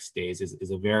heat index days is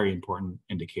a very important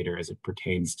indicator as it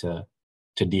pertains to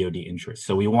DoD interests.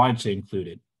 So we wanted to include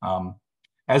it.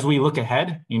 As we look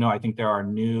ahead, I think there are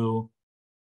new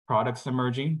products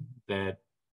emerging that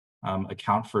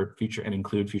account for future and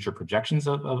include future projections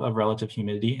of relative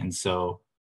humidity. And so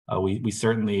we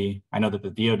certainly, I know that the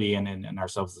DoD and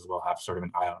ourselves as well have sort of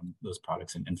an eye on those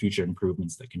products and future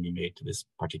improvements that can be made to this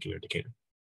particular indicator.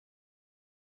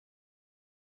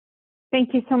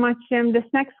 Thank you so much, Jim. This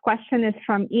next question is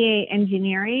from EA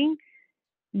Engineering.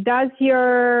 Does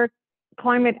your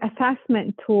climate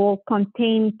assessment tool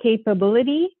contain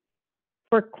capability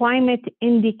for climate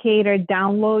indicator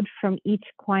download from each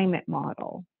climate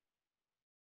model?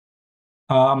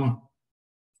 So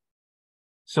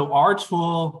our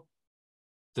tool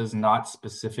does not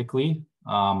specifically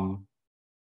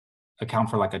account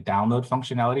for like a download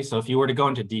functionality. So if you were to go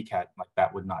into DCAT, like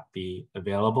that would not be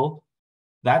available.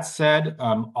 That said,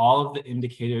 all of the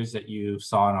indicators that you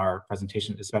saw in our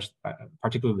presentation, especially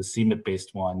particularly the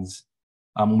CMIP-based ones,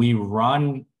 we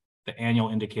run the annual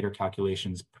indicator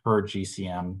calculations per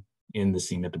GCM in the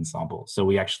CMIP ensemble. So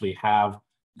we actually have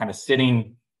kind of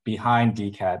sitting behind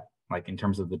DCAT, like in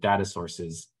terms of the data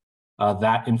sources,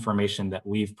 that information that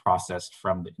we've processed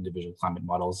from the individual climate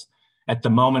models. At the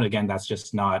moment, again, that's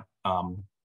just not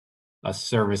a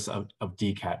service of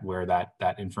DCAT where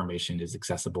that information is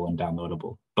accessible and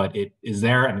downloadable, but it is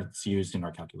there and it's used in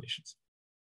our calculations.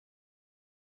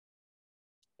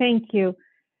 Thank you.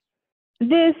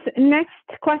 This next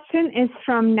question is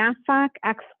from NAFAC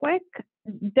XQuick.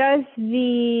 Does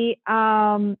the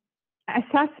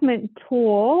assessment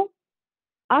tool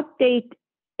update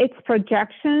its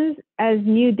projections as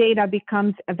new data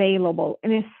becomes available?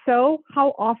 And if so,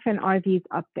 how often are these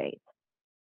updates?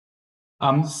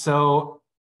 So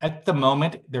at the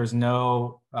moment, there's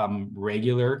no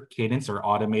regular cadence or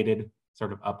automated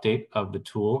sort of update of the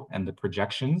tool and the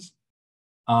projections.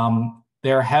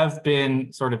 There have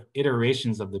been sort of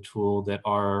iterations of the tool that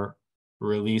are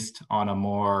released on a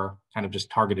more kind of just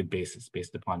targeted basis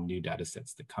based upon new data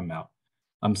sets that come out.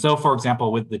 So for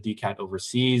example, with the DCAT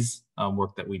overseas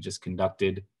work that we just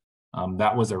conducted,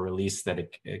 that was a release that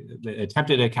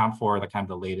attempted to account for the kind of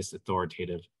the latest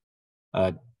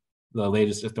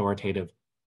authoritative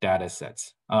data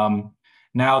sets.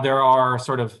 Now there are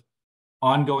sort of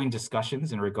ongoing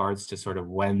discussions in regards to sort of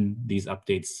when these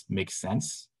updates make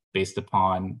sense based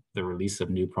upon the release of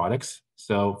new products.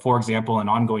 So for example, an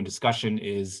ongoing discussion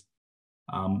is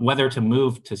whether to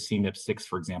move to CMIP 6,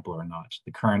 for example, or not.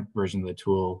 The current version of the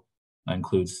tool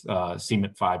includes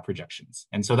CMIP 5 projections.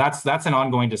 And so that's an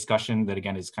ongoing discussion that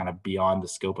again is kind of beyond the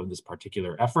scope of this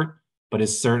particular effort, but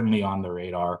is certainly on the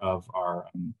radar of our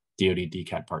DoD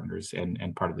DCAT partners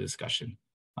and part of the discussion.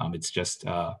 It's just,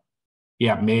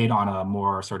 made on a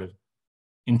more sort of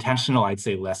intentional, I'd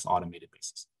say less automated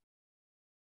basis.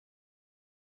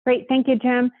 Great, thank you,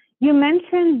 Jim. You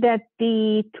mentioned that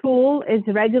the tool is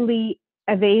readily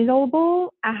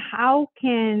available. How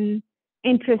can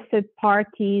interested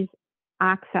parties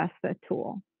access the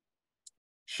tool?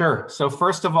 Sure. So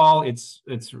first of all, it's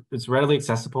readily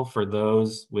accessible for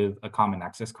those with a common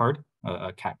access card,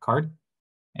 a CAT card.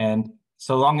 And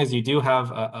so long as you do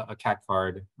have a CAT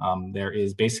card, there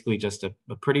is basically just a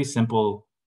pretty simple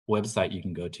website you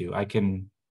can go to. I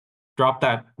can drop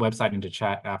that website into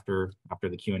chat after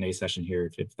the Q&A session here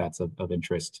if that's of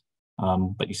interest.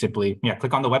 But you simply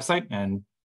click on the website and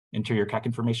enter your CAC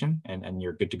information and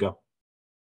you're good to go.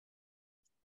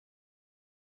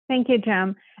 Thank you,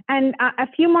 Jim. And a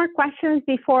few more questions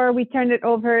before we turn it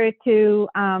over to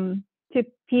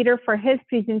Peter for his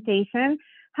presentation.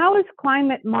 How is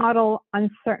climate model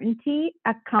uncertainty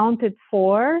accounted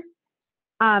for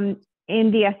in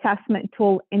the assessment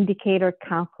tool indicator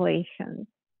calculations?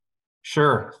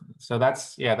 Sure. So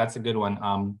that's a good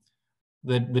one.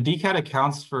 The DCAT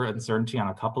accounts for uncertainty on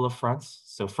a couple of fronts.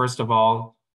 So first of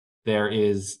all, there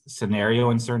is scenario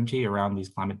uncertainty around these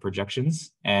climate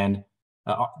projections, and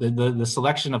the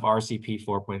selection of RCP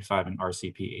 4.5 and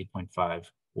RCP 8.5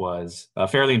 was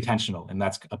fairly intentional, and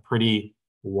that's a pretty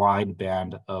wide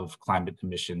band of climate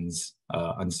emissions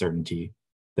uncertainty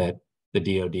that the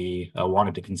DoD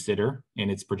wanted to consider in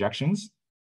its projections.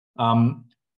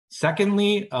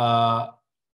 Secondly,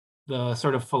 the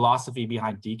sort of philosophy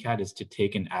behind DCAT is to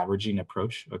take an averaging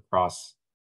approach across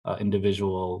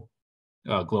individual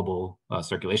global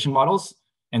circulation models.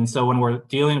 And so when we're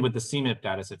dealing with the CMIP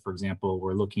dataset, for example,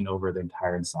 we're looking over the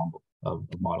entire ensemble of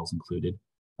models included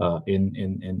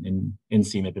in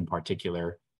CMIP in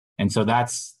particular. And so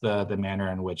that's the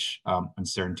manner in which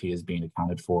uncertainty is being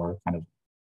accounted for, kind of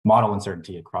model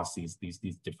uncertainty across these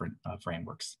different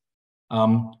frameworks.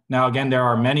 Now, again, there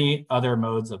are many other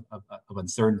modes of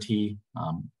uncertainty,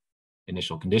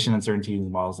 initial condition uncertainty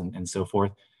in models and so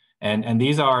forth. And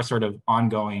these are sort of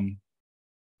ongoing,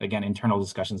 again, internal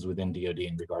discussions within DoD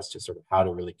in regards to sort of how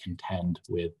to really contend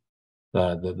with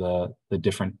the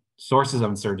different sources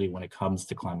of uncertainty when it comes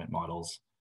to climate models.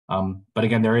 But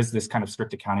again, there is this kind of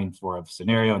strict accounting for of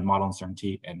scenario and model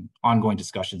uncertainty and ongoing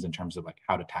discussions in terms of like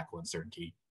how to tackle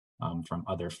uncertainty from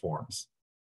other forms.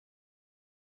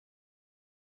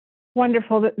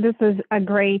 Wonderful. This is a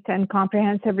great and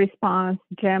comprehensive response,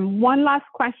 Jim. One last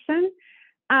question.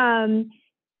 And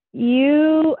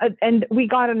we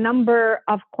got a number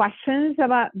of questions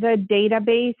about the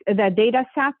database, the data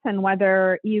sets, and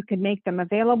whether you could make them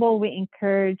available. We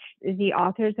encourage the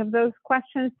authors of those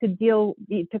questions to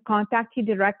contact you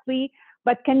directly.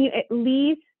 But can you at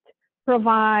least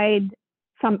provide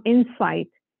some insight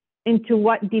into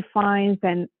what defines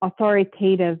an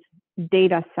authoritative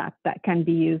data set that can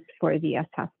be used for the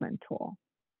assessment tool?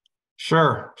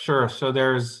 Sure. So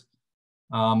there's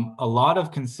a lot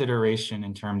of consideration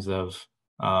in terms of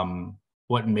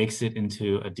what makes it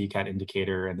into a DCAT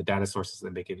indicator and the data sources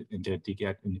that make it into a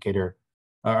DCAT indicator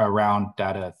around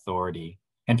data authority.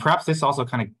 And perhaps this also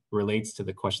kind of relates to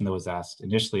the question that was asked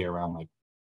initially around like,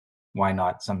 why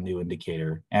not some new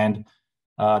indicator? And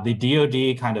the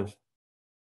DoD kind of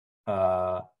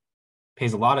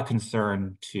pays a lot of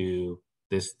concern to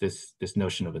this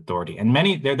notion of authority. And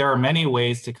there are many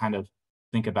ways to kind of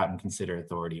think about and consider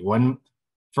authority. One,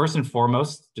 first and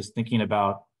foremost, just thinking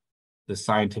about the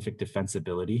scientific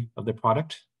defensibility of the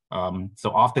product. So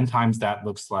oftentimes that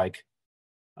looks like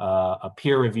a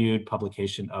peer-reviewed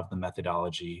publication of the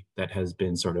methodology that has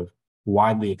been sort of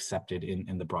widely accepted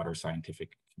in the broader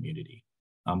scientific community.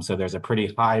 So there's a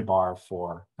pretty high bar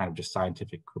for kind of just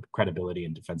scientific credibility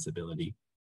and defensibility.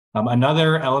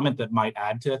 Another element that might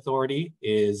add to authority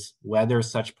is whether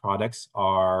such products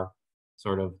are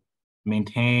sort of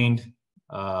maintained,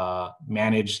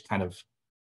 managed, kind of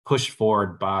pushed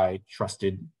forward by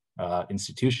trusted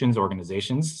institutions,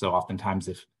 organizations. So oftentimes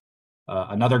if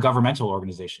another governmental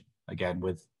organization, again,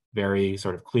 with very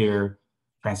sort of clear,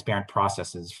 transparent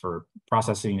processes for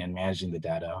processing and managing the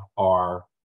data are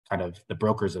kind of the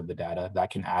brokers of the data,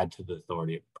 that can add to the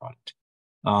authority of the product.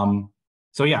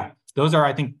 So yeah, those are,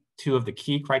 I think, two of the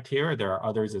key criteria. There are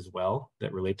others as well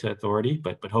that relate to authority,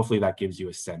 but hopefully that gives you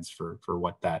a sense for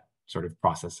what that sort of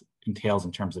process entails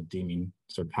in terms of deeming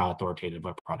sort of how authoritative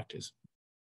a product is.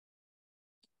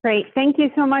 Great, thank you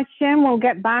so much, Jim. We'll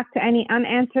get back to any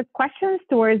unanswered questions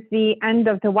towards the end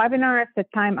of the webinar if the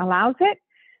time allows it.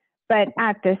 But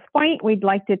at this point, we'd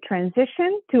like to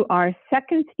transition to our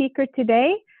second speaker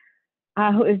today,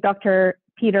 who is Dr.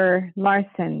 Peter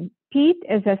Larson. Pete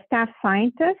is a staff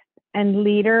scientist and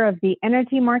leader of the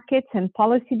Energy Markets and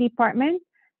Policy Department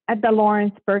at the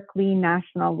Lawrence Berkeley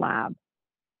National Lab.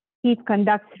 Pete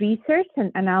conducts research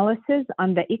and analysis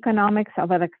on the economics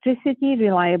of electricity,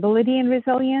 reliability and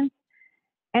resilience,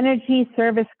 energy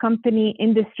service company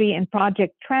industry and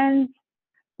project trends,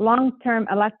 long-term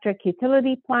electric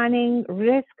utility planning,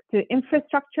 risk to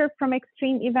infrastructure from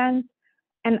extreme events,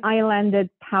 and islanded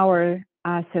power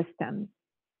systems.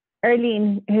 Early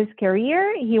in his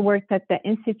career, he worked at the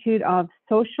Institute of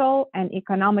Social and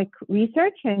Economic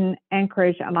Research in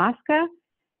Anchorage, Alaska,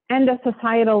 and the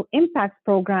Societal Impacts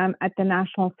Program at the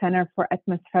National Center for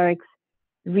Atmospherics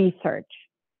Research.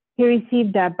 He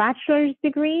received a bachelor's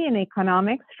degree in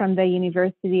economics from the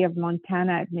University of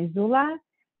Montana at Missoula,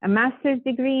 a master's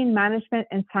degree in management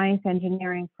and science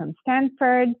engineering from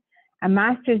Stanford, a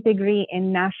master's degree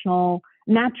in natural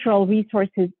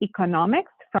resources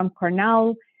economics from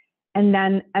Cornell, and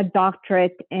then a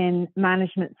doctorate in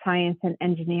management science and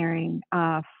engineering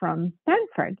from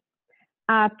Stanford.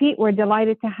 Pete, we're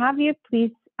delighted to have you.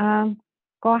 Please go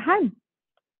ahead.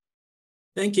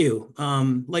 Thank you.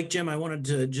 Like Jim, I wanted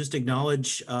to just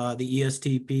acknowledge the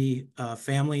ESTP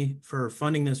family for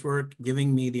funding this work,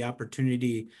 giving me the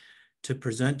opportunity to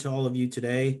present to all of you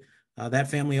today.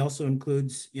 That family also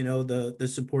includes,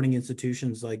 the supporting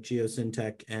institutions like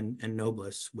Geosyntec and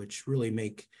Noblis, which really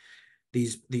make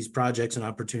these projects and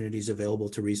opportunities available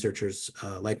to researchers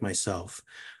like myself.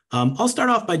 I'll start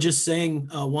off by just saying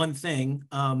one thing.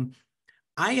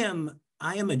 I am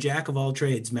a jack of all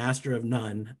trades, master of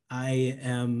none. I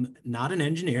am not an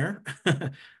engineer.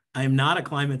 I am not a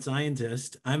climate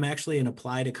scientist. I'm actually an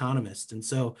applied economist. And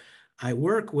so I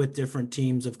work with different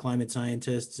teams of climate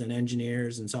scientists and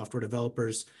engineers and software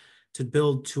developers to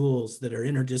build tools that are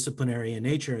interdisciplinary in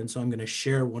nature. And so I'm going to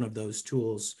share one of those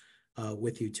tools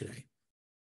with you today.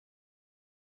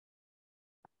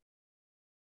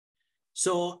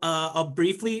 So I'll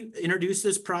briefly introduce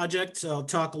this project. I'll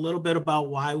talk a little bit about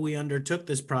why we undertook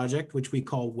this project, which we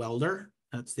call WELDER.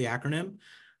 That's the acronym.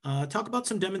 Talk about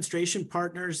some demonstration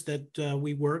partners that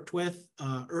we worked with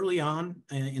early on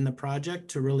in the project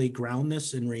to really ground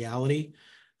this in reality.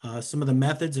 Some of the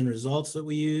methods and results that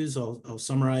we use. I'll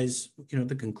summarize,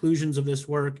 the conclusions of this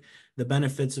work, the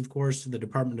benefits, of course, to the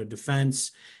Department of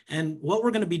Defense, and what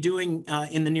we're going to be doing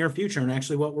in the near future, and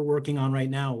actually what we're working on right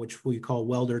now, which we call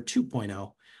Welder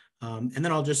 2.0. And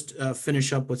then I'll just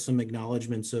finish up with some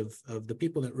acknowledgements of the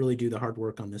people that really do the hard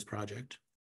work on this project.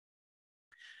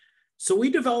 So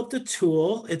we developed a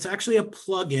tool. It's actually a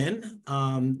plugin.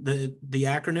 The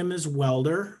acronym is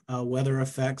WELDER, Weather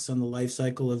Effects on the Life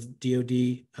Cycle of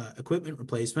DoD Equipment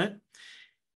Replacement.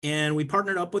 And we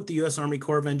partnered up with the U.S. Army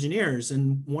Corps of Engineers.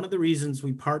 And one of the reasons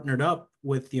we partnered up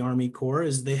with the Army Corps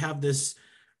is they have this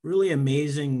really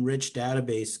amazing, rich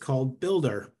database called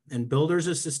Builder. And Builder is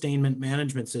a sustainment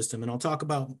management system. And I'll talk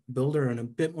about Builder in a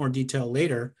bit more detail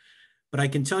later. But I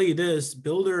can tell you this,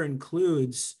 Builder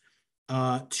includes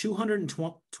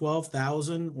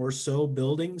 212,000 or so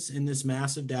buildings in this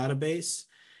massive database.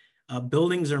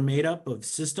 Buildings are made up of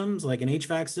systems like an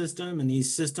HVAC system, and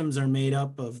these systems are made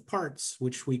up of parts,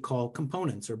 which we call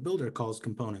components, or Builder calls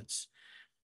components.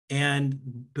 And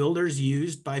Builder's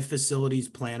used by facilities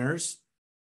planners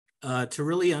to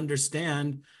really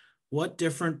understand what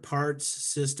different parts,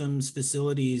 systems,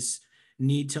 facilities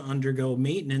need to undergo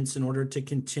maintenance in order to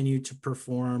continue to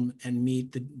perform and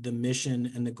meet the mission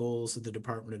and the goals of the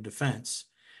Department of Defense.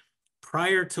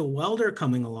 Prior to Welder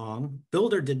coming along,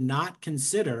 Builder did not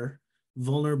consider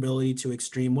vulnerability to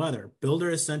extreme weather.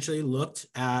 Builder essentially looked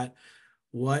at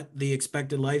what the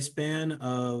expected lifespan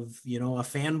of, a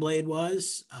fan blade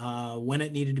was, when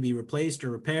it needed to be replaced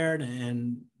or repaired,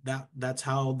 and that's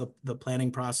how the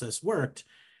planning process worked.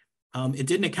 It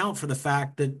didn't account for the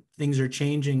fact that things are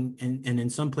changing and in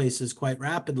some places quite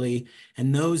rapidly,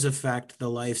 and those affect the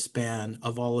lifespan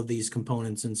of all of these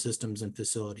components and systems and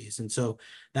facilities. And so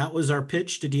that was our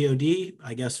pitch to DoD,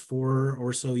 I guess 4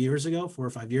 or 5 years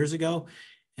ago.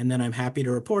 And then I'm happy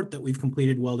to report that we've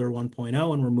completed Welder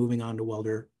 1.0 and we're moving on to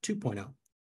Welder 2.0.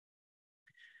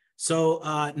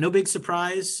 So no big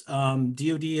surprise,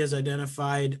 DoD has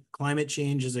identified climate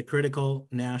change as a critical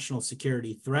national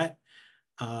security threat.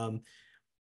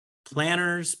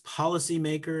 Planners,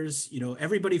 policymakers,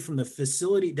 everybody from the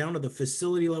facility down to the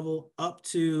facility level up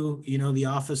to, the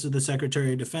Office of the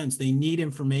Secretary of Defense, they need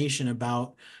information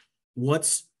about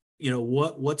what's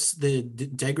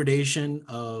the degradation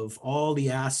of all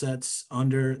the assets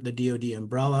under the DoD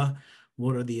umbrella.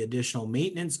 What are the additional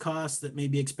maintenance costs that may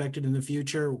be expected in the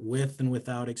future with and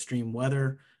without extreme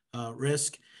weather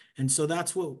risk? And so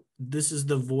this is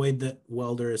the void that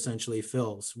Welder essentially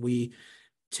fills. We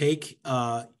take,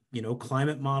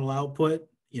 climate model output,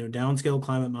 downscale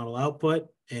climate model output,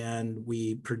 and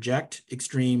we project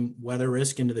extreme weather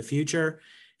risk into the future.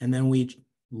 And then we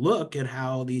look at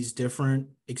how these different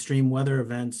extreme weather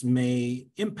events may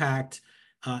impact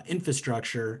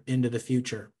infrastructure into the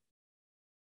future.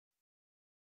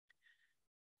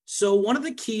 So one of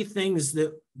the key things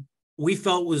that we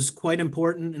felt was quite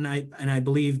important, and I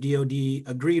believe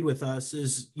DoD agreed with us,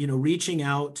 is reaching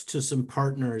out to some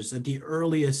partners at the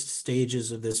earliest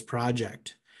stages of this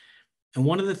project. And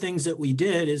one of the things that we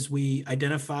did is we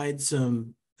identified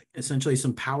essentially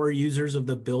some power users of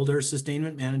the Builder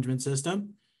sustainment management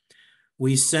system.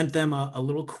 We sent them a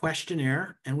little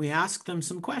questionnaire and we asked them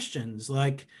some questions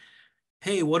like,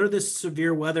 hey, what are the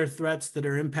severe weather threats that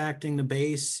are impacting the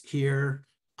base here?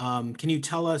 Can you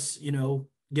tell us,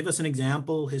 give us an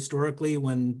example historically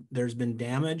when there's been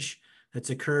damage that's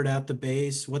occurred at the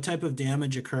base? What type of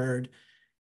damage occurred?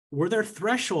 Were there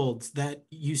thresholds that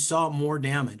you saw more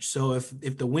damage? So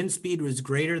if the wind speed was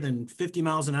greater than 50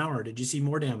 miles an hour, did you see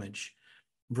more damage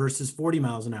versus 40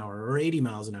 miles an hour or 80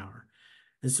 miles an hour?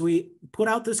 And so we put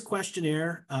out this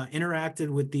questionnaire, interacted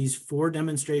with these 4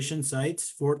 demonstration sites: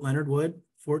 Fort Leonard Wood,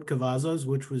 Fort Cavazos,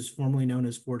 which was formerly known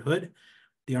as Fort Hood,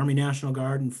 the Army National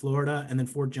Guard in Florida, and then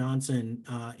Fort Johnson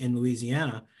in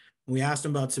Louisiana. We asked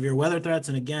them about severe weather threats,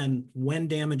 and again, when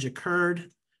damage occurred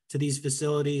to these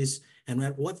facilities, and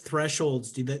at what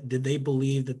thresholds did they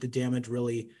believe that the damage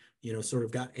really, sort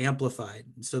of got amplified.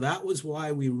 And so that was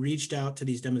why we reached out to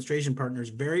these demonstration partners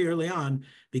very early on,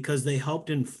 because they helped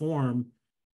inform,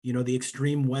 the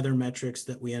extreme weather metrics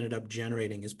that we ended up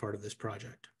generating as part of this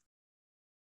project.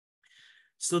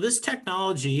 So this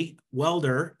technology,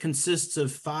 Welder, consists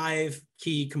of 5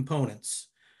 key components.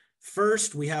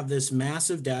 First, we have this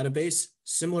massive database,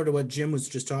 similar to what Jim was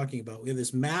just talking about. We have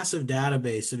this massive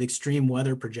database of extreme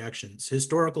weather projections,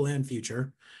 historical and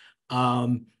future,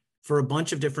 for a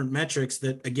bunch of different metrics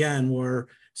that, again, were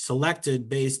selected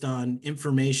based on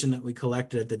information that we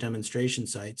collected at the demonstration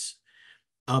sites.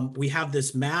 We have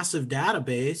this massive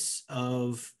database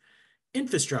of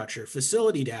infrastructure,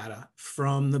 facility data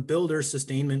from the Builder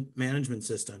sustainment management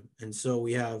system. And so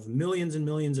we have millions and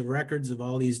millions of records of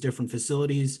all these different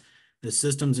facilities, the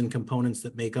systems and components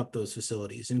that make up those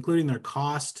facilities, including their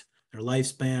cost, their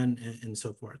lifespan, and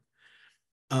so forth.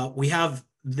 We have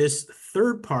this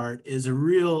third part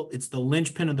it's the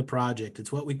linchpin of the project.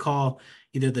 It's what we call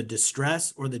either the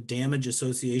distress or the damage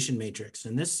association matrix.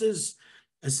 And this is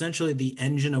essentially the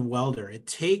engine of Welder. It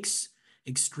takes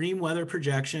extreme weather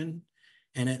projection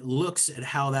and it looks at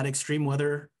how that extreme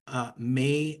weather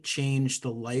may change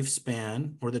the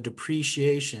lifespan or the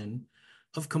depreciation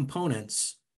of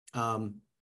components. And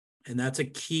that's a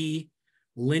key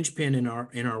linchpin in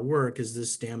our work is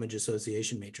this damage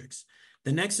association matrix.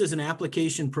 The next is an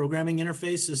application programming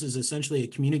interface. This is essentially a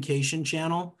communication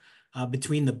channel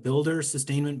between the builder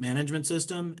sustainment management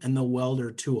system and the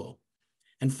welder tool.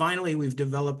 And finally, we've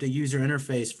developed a user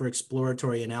interface for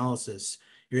exploratory analysis.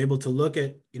 You're able to look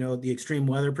at, the extreme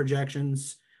weather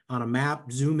projections on a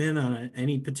map, zoom in on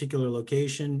any particular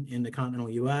location in the continental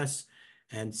US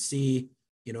and see,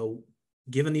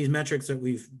 given these metrics that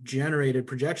we've generated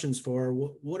projections for,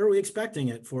 what are we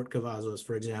expecting at Fort Cavazos,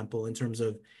 for example, in terms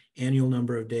of annual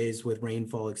number of days with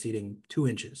rainfall exceeding 2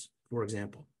 inches, for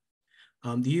example.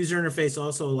 The user interface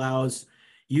also allows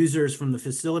users from the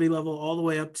facility level all the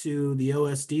way up to the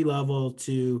OSD level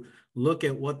to look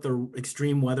at what the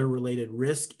extreme weather related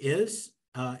risk is,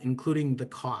 including the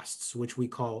costs, which we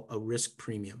call a risk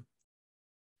premium.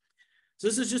 So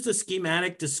this is just a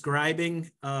schematic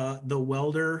describing the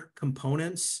welder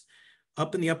components.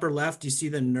 Up in the upper left, you see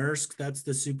the NERSC. That's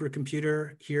the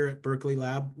supercomputer here at Berkeley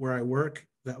Lab where I work.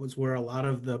 That was where a lot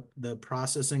of the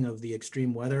processing of the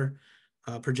extreme weather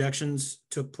projections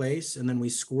took place. And then we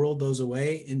squirreled those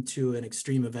away into an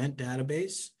extreme event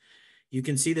database. You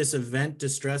can see this event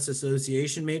distress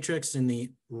association matrix in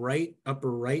the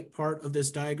upper right part of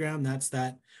this diagram. That's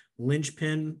that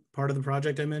linchpin part of the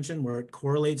project I mentioned, where it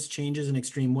correlates changes in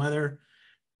extreme weather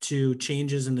to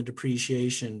changes in the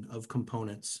depreciation of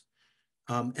components.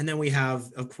 And then we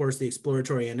have, of course, the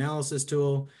exploratory analysis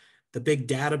tool, the big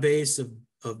database of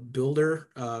builder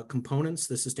components,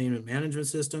 the sustainment management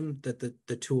system that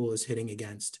the tool is hitting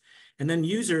against. And then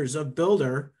users of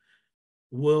builder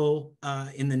will,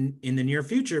 in the near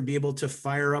future, be able to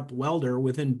fire up welder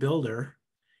within builder,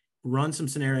 run some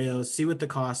scenarios, see what the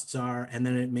costs are, and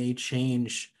then it may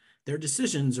change their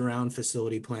decisions around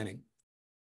facility planning.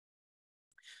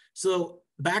 So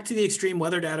back to the extreme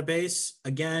weather database,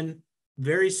 again,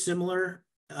 very similar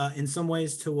in some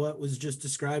ways to what was just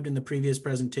described in the previous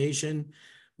presentation.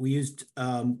 We used,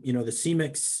 the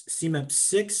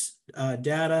CMEP6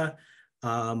 data.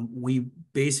 We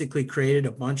basically created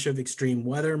a bunch of extreme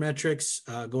weather metrics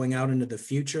going out into the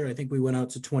future. I think we went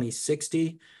out to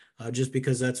 2060. Just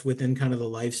because that's within kind of the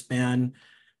lifespan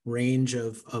range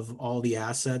of all the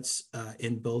assets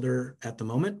in Builder at the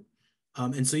moment.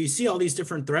 And so you see all these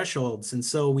different thresholds. And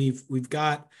so we've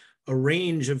got a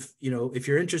range of, if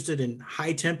you're interested in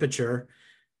high temperature,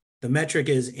 the metric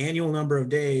is annual number of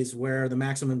days where the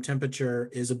maximum temperature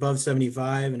is above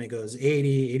 75 and it goes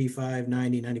 80, 85,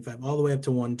 90, 95, all the way up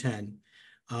to 110.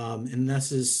 And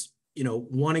this is,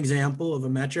 one example of a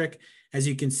metric. As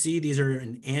you can see, these are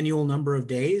an annual number of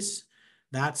days.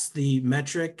 That's the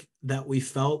metric that we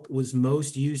felt was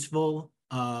most useful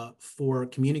for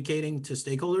communicating to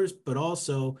stakeholders, but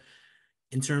also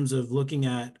in terms of looking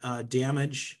at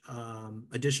damage,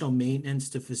 additional maintenance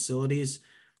to facilities.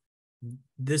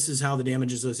 This is how the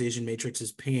damage association matrix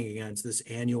is pinging against this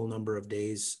annual number of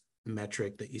days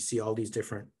metric that you see all these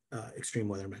different extreme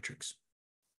weather metrics.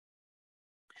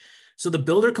 So the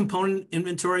builder component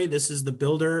inventory, this is the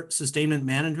builder sustainment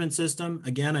management system.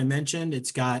 Again, I mentioned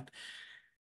it's got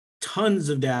tons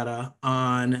of data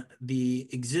on the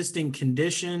existing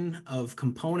condition of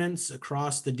components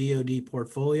across the DoD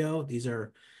portfolio. These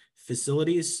are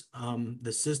facilities,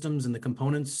 the systems and the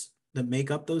components that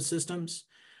make up those systems.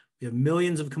 We have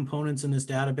millions of components in this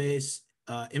database,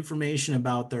 information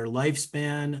about their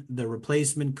lifespan, the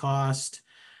replacement cost,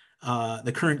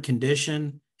 the current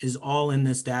condition is all in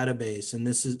this database. And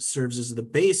this serves as the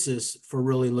basis for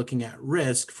really looking at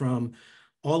risk from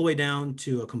all the way down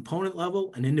to a component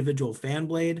level, an individual fan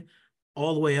blade,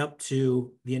 all the way up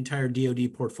to the entire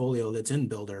DoD portfolio that's in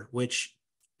Builder, which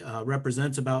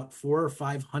represents about $400 or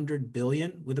 $500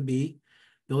 billion with a B,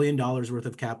 $1 billion worth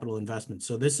of capital investment.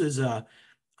 So this is a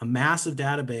massive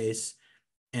database,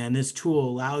 and this tool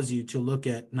allows you to look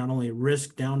at not only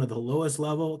risk down to the lowest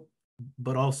level,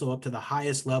 but also up to the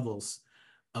highest levels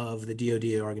of the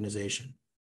DoD organization.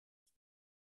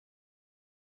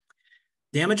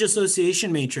 Damage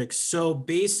association matrix. So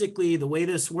basically the way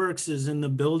this works is in the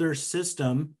Builder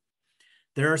system,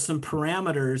 there are some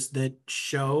parameters that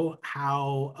show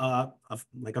how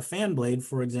like a fan blade,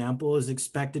 for example, is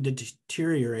expected to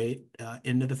deteriorate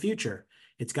into the future.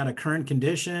 It's got a current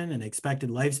condition, an expected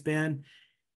lifespan,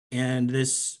 and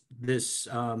this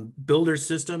Builder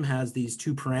system has these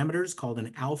two parameters called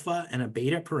an alpha and a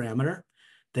beta parameter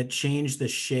that change the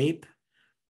shape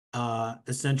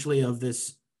essentially of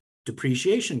this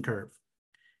depreciation curve.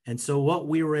 And so what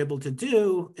we were able to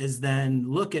do is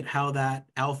then look at how that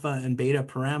alpha and beta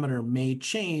parameter may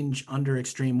change under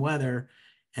extreme weather,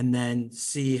 and then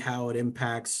see how it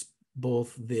impacts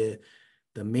both the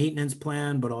the maintenance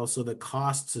plan, but also the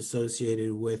costs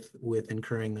associated with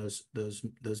incurring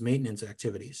those maintenance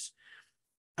activities.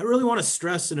 I really want to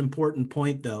stress an important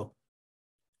point though.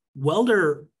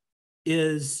 Welder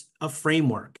is a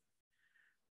framework.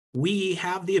 We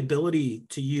have the ability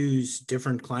to use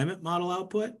different climate model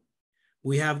output.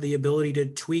 We have the ability to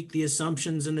tweak the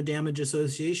assumptions in the damage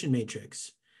association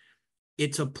matrix.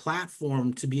 It's a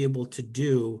platform to be able to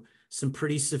do some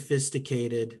pretty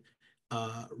sophisticated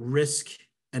risk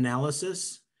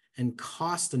analysis and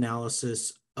cost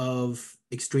analysis of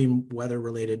extreme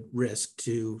weather-related risk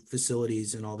to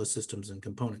facilities and all the systems and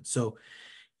components. So,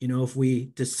 you know, if we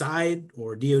decide,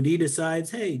 or DoD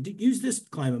decides, hey, use this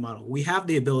climate model, we have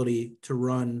the ability to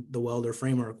run the Welder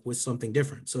framework with something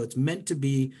different. So it's meant to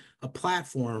be a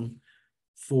platform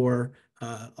for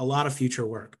a lot of future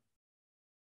work.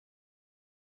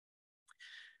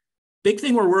 Big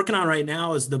thing we're working on right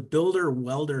now is the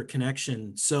builder-welder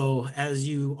connection. So as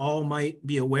you all might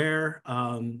be aware,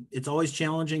 it's always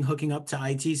challenging hooking up to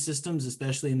IT systems,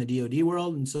 especially in the DoD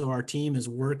world. And so our team is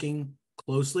working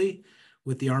closely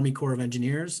with the Army Corps of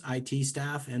Engineers, IT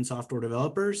staff, and software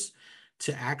developers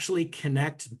to actually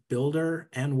connect builder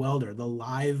and welder, the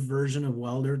live version of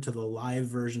welder to the live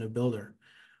version of builder.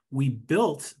 We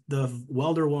built the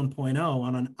Welder 1.0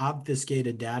 on an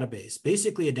obfuscated database,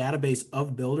 basically a database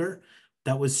of builder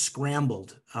that was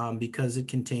scrambled because it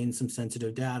contained some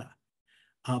sensitive data.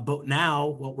 But now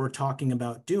what we're talking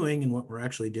about doing, and what we're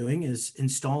actually doing, is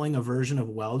installing a version of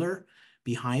welder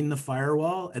behind the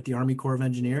firewall at the Army Corps of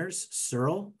Engineers,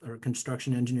 CERL, or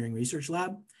Construction Engineering Research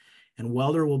Lab. And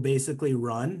welder will basically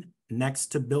run next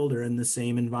to builder in the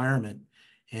same environment.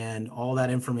 And all that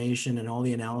information and all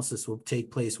the analysis will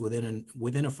take place within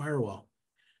a firewall.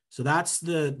 So that's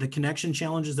the connection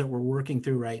challenges that we're working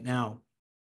through right now.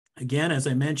 Again, as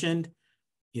I mentioned,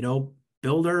 you know,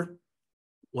 builder,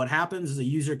 what happens is a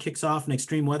user kicks off an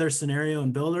extreme weather scenario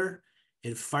in builder.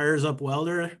 It fires up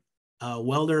welder.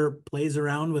 Welder plays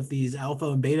around with these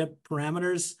alpha and beta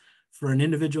parameters for an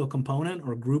individual component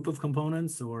or group of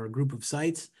components or a group of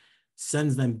sites,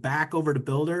 sends them back over to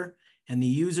builder. And the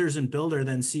users in builder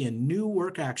then see a new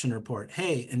work action report.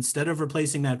 Hey, instead of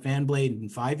replacing that fan blade in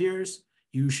 5 years,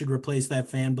 you should replace that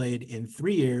fan blade in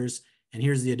 3 years. And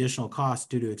here's the additional cost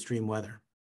due to extreme weather.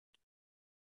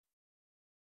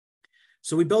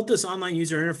 So we built this online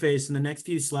user interface. In the next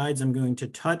few slides, I'm going to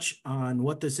touch on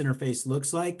what this interface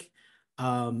looks like.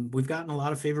 We've gotten a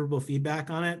lot of favorable feedback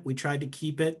on it. We tried to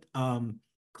keep it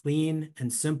clean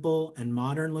and simple and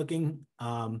modern looking,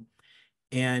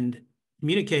 and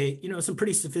communicate, you know, some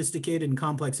pretty sophisticated and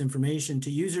complex information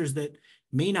to users that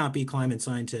may not be climate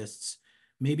scientists,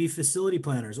 maybe facility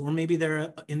planners, or maybe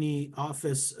they're in the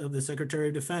office of the Secretary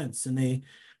of Defense and they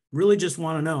really just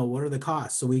want to know what are the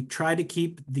costs. So we try to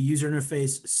keep the user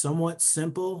interface somewhat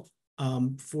simple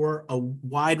for a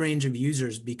wide range of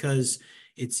users, because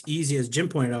it's easy, as Jim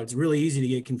pointed out, it's really easy to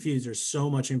get confused. There's so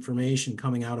much information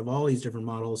coming out of all these different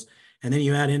models. And then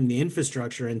you add in the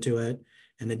infrastructure into it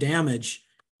and the damage,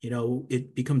 you know,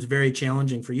 it becomes very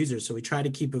challenging for users. So we try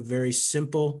to keep a very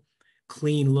simple,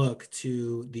 clean look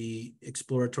to the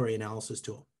exploratory analysis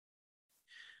tool.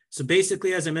 So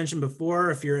basically, as I mentioned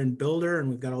before, if you're in builder and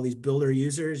we've got all these builder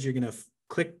users, you're going to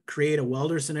click create a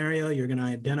welder scenario. You're going to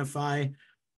identify,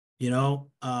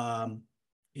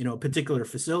 a particular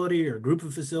facility or a group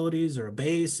of facilities or a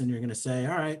base, and you're going to say,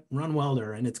 all right, run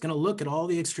welder. And it's going to look at all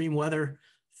the extreme weather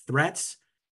threats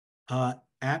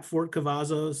at Fort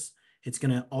Cavazos. It's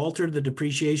going to alter the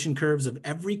depreciation curves of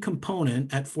every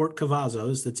component at Fort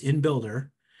Cavazos that's in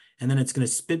builder. And then it's going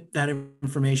to spit that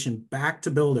information back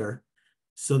to builder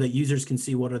so that users can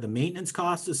see what are the maintenance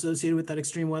costs associated with that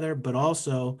extreme weather, but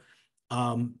also,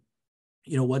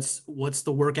 what's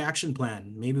the work action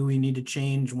plan? Maybe we need to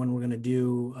change when we're going to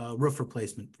do roof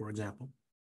replacement, for example.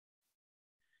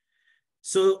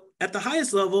 So at the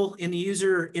highest level in the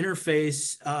user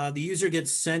interface, the user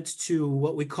gets sent to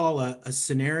what we call a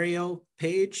scenario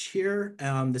page here.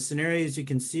 The scenarios you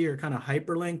can see are kind of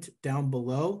hyperlinked down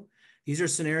below. These are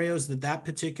scenarios that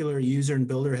particular user and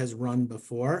builder has run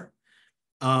before.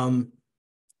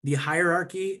 The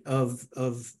hierarchy of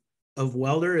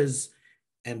welder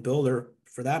and builder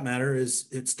for that matter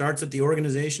it starts at the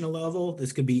organizational level.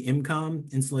 This could be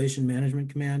IMCOM, Installation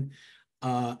Management Command,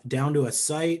 down to a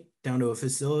site, down to a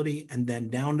facility, and then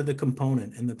down to the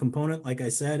component. And the component, like I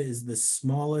said, is the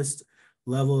smallest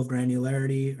level of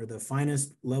granularity or the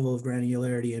finest level of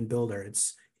granularity in builder.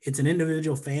 It's an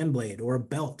individual fan blade or a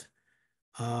belt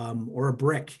or a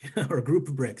brick or a group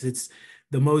of bricks. It's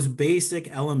the most basic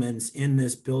elements in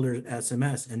this builder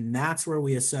SMS, and that's where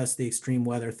we assess the extreme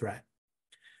weather threat.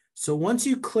 So once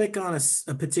you click on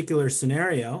a particular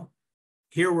scenario,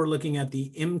 here we're looking at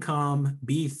the IMCOM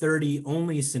B30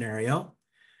 only scenario.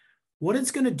 What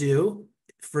it's going to do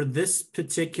for this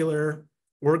particular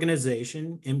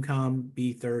organization, IMCOM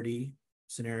B30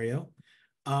 scenario,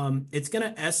 it's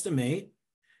going to estimate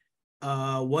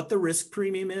what the risk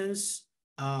premium is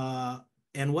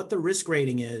and what the risk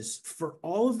rating is for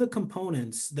all of the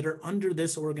components that are under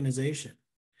this organization.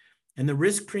 And the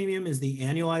risk premium is the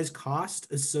annualized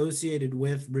cost associated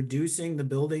with reducing the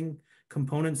building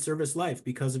component service life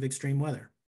because of extreme weather.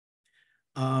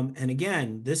 And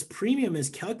again, this premium is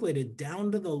calculated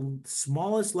down to the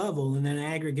smallest level and then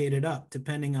aggregated up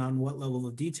depending on what level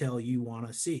of detail you want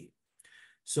to see.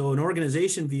 So an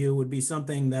organization view would be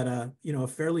something that a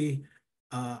fairly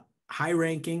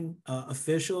high-ranking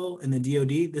official in the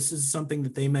DoD, this is something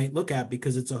that they might look at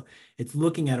because it's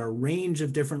looking at a range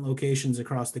of different locations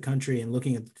across the country and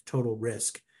looking at the total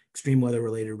risk, extreme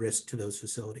weather-related risk to those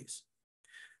facilities.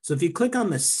 So if you click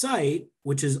on the site,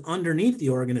 which is underneath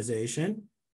the organization,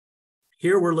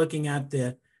 here we're looking at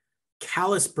the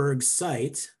Callisburg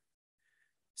site.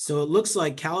 So it looks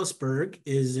like Callisburg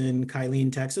is in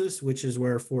Kylene, Texas, which is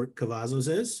where Fort Cavazos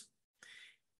is.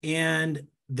 And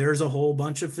there's a whole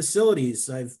bunch of facilities.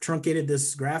 I've truncated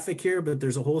this graphic here, but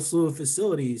there's a whole slew of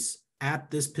facilities at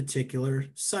this particular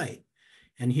site.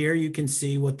 And here you can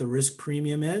see what the risk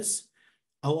premium is.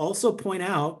 I'll also point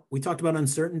out, we talked about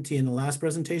uncertainty in the last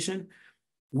presentation.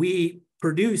 We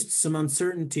produced some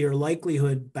uncertainty or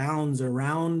likelihood bounds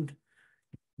around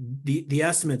the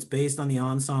estimates based on the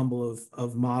ensemble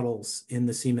of models in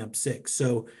the CMEP6.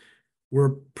 So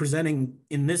we're presenting,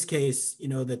 in this case, the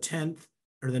 10th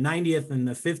or the 90th and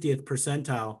the 50th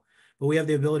percentile, but we have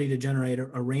the ability to generate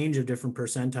a range of different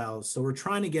percentiles. So we're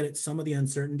trying to get at some of the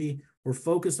uncertainty. We're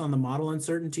focused on the model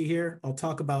uncertainty here. I'll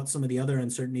talk about some of the other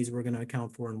uncertainties we're going to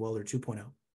account for in Welder 2.0. But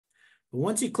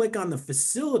once you click on the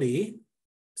facility,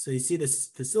 so you see this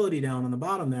facility down on the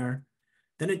bottom there,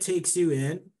 then it takes you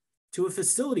in to a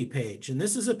facility page. And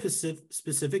this is a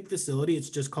specific facility.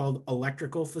 It's just called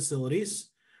Electrical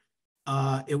Facilities.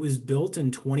 It was built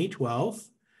in 2012.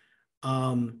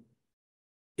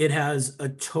 It has a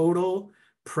total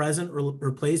present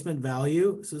replacement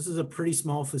value. So this is a pretty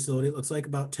small facility. It looks like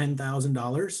about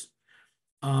 $10,000.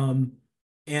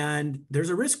 And there's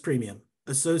a risk premium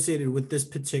associated with this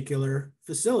particular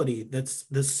facility. That's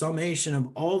the summation of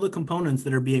all the components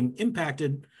that are being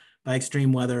impacted by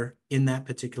extreme weather in that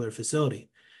particular facility.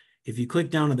 If you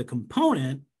click down to the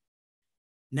component,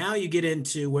 now you get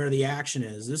into where the action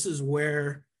is. This is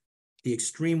where the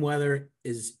extreme weather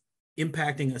is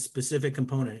impacting a specific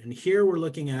component. And here we're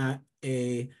looking at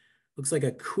looks like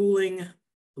a cooling,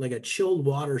 like a chilled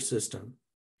water system.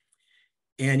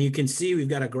 And you can see we've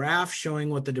got a graph showing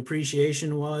what the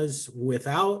depreciation was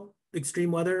without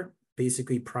extreme weather,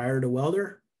 basically prior to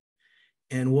welder,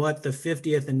 and what the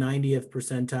 50th and 90th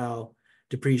percentile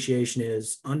depreciation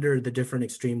is under the different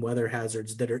extreme weather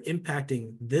hazards that are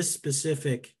impacting this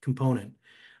specific component.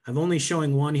 I'm only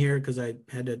showing one here because I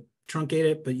had to truncate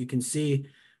it, but you can see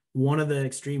one of the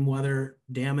extreme weather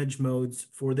damage modes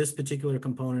for this particular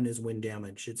component is wind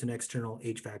damage. It's an external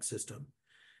HVAC system.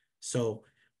 So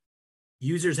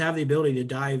users have the ability to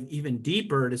dive even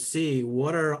deeper to see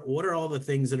what are all the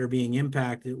things that are being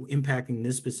impacting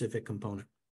this specific component.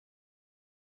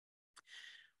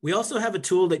 We also have a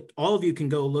tool that all of you can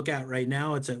go look at right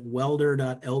now. It's at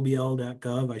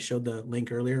welder.lbl.gov. I showed the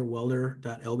link earlier,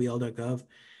 welder.lbl.gov.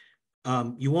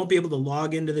 You won't be able to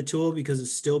log into the tool because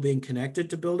it's still being connected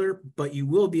to Builder, but you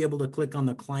will be able to click on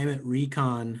the Climate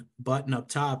Recon button up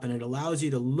top, and it allows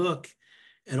you to look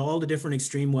at all the different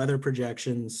extreme weather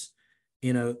projections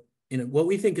in what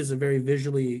we think is a very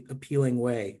visually appealing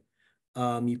way.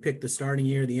 You pick the starting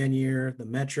year, the end year, the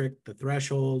metric, the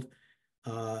threshold,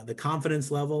 the confidence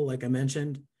level, like I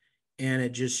mentioned,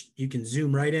 and you can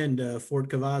zoom right into Fort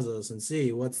Cavazos and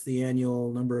see what's the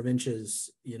annual number of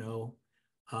inches, annual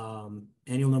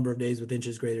number of days with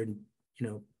inches greater than,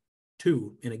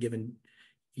 2 in a given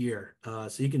year.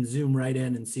 So you can zoom right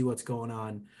in and see what's going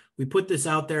on. We put this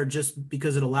out there just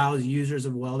because it allows users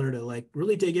of Welder to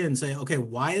really dig in and say, okay,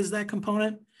 why is that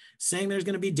component saying there's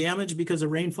going to be damage because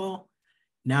of rainfall?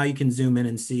 Now you can zoom in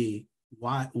and see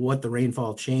what the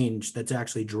rainfall change that's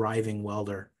actually driving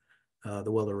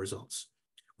the welder results.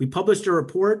 We published a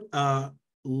report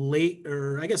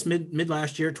mid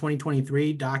last year,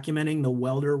 2023, documenting the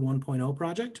Welder 1.0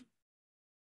 project.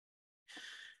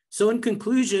 So in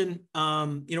conclusion,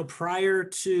 prior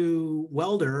to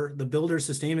Welder, the Builder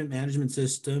Sustainment Management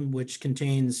System, which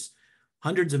contains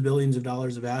hundreds of billions of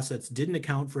dollars of assets, didn't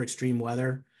account for extreme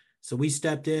weather. So we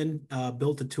stepped in,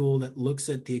 built a tool that looks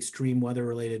at the extreme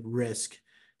weather-related risk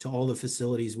to all the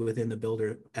facilities within the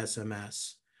builder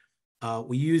SMS.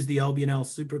 We use the LBNL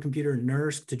supercomputer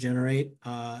NERSC to generate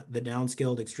the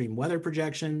downscaled extreme weather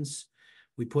projections.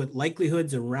 We put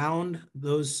likelihoods around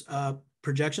those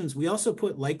projections. We also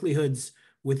put likelihoods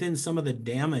within some of the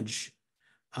damage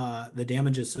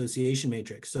association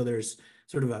matrix. So there's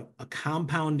sort of a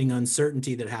compounding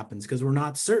uncertainty that happens because we're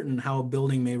not certain how a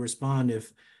building may respond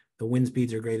if the wind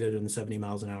speeds are greater than 70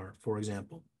 miles an hour, for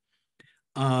example.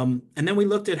 And then we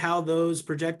looked at how those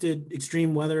projected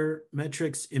extreme weather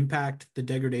metrics impact the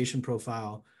degradation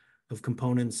profile of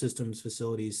components, systems,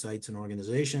 facilities, sites, and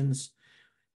organizations.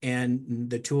 And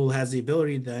the tool has the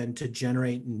ability then to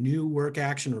generate new work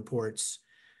action reports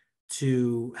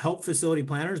to help facility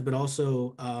planners, but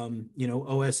also,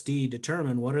 OSD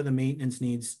determine what are the maintenance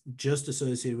needs just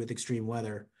associated with extreme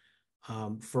weather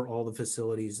for all the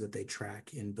facilities that they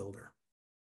track in Builder.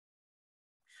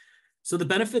 So the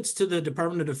benefits to the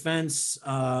Department of Defense,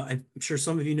 I'm sure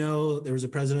some of you know, there was a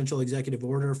Presidential Executive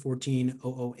Order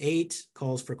 14008,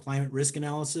 calls for climate risk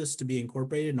analysis to be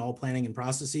incorporated in all planning and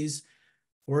processes.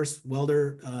 Of course,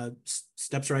 Welder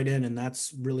steps right in, and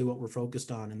that's really what we're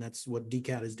focused on, and that's what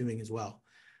DCAT is doing as well.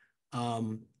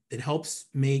 It helps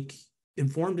make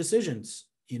informed decisions.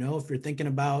 You know, if you're thinking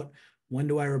about when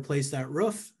do I replace that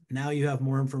roof, now you have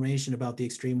more information about the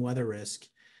extreme weather risk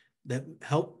that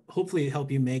hopefully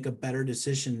help you make a better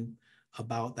decision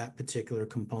about that particular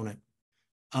component.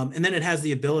 And then it has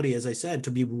the ability, as I said,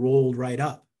 to be rolled right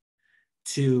up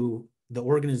to the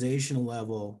organizational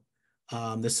level,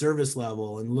 the service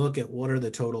level, and look at what are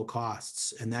the total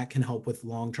costs. And that can help with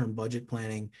long-term budget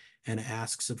planning and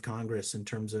asks of Congress in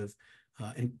terms of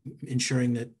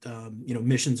ensuring that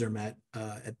missions are met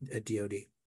at DoD.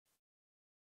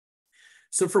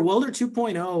 So for Welder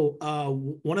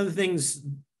 2.0, one of the things,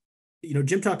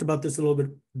 Jim talked about this a little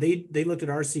bit. They looked at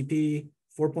RCP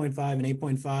 4.5 and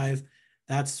 8.5.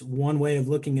 That's one way of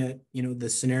looking at, the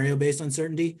scenario-based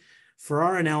uncertainty. For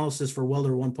our analysis for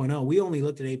Welder 1.0, we only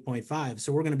looked at 8.5.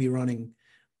 So we're going to be running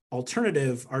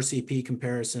alternative RCP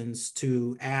comparisons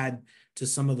to add to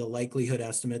some of the likelihood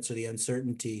estimates or the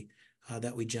uncertainty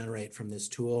that we generate from this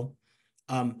tool.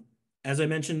 As I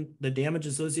mentioned, the damage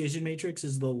association matrix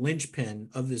is the linchpin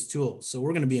of this tool. So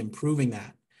we're going to be improving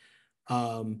that.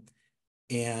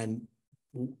 And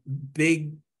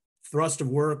big thrust of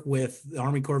work with the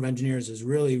Army Corps of Engineers is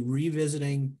really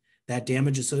revisiting that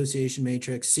damage association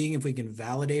matrix, seeing if we can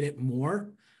validate it more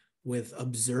with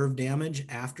observed damage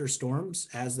after storms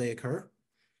as they occur.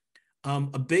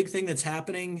 A big thing that's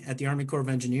happening at the Army Corps of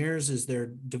Engineers is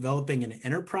they're developing an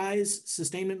enterprise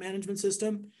sustainment management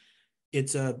system.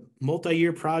 It's a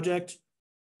multi-year project.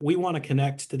 We want to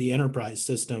connect to the enterprise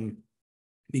system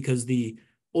because the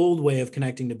old way of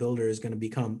connecting to Builder is going to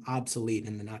become obsolete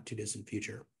in the not too distant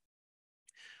future.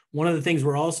 One of the things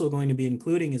we're also going to be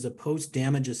including is a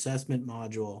post-damage assessment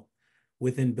module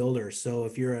within Builder. So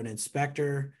if you're an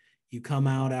inspector, you come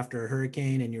out after a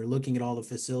hurricane and you're looking at all the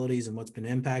facilities and what's been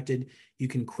impacted, you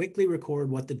can quickly record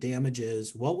what the damage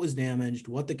is, what was damaged,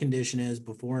 what the condition is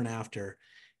before and after.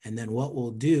 And then what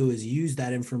we'll do is use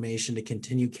that information to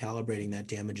continue calibrating that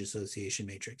damage association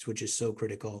matrix, which is so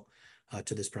critical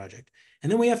to this project.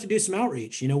 And then we have to do some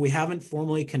outreach. We haven't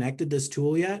formally connected this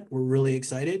tool yet. We're really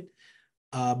excited,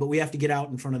 but we have to get out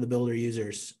in front of the Builder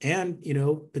users and,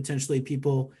 potentially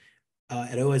people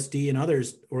at OSD and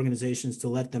others organizations to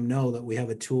let them know that we have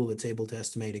a tool that's able to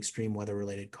estimate extreme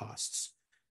weather-related costs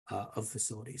of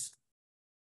facilities.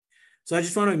 So I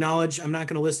just want to acknowledge, I'm not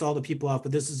going to list all the people off,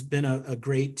 but this has been a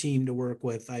great team to work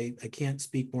with. I can't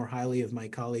speak more highly of my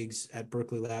colleagues at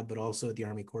Berkeley Lab, but also at the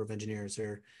Army Corps of Engineers.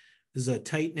 This is a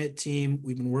tight-knit team.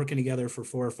 We've been working together for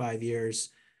 4 or 5 years.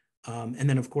 And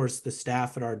then, of course, the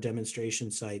staff at our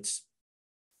demonstration sites,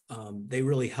 they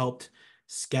really helped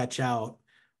sketch out,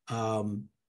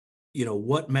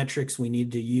 what metrics we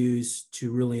need to use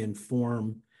to really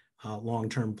inform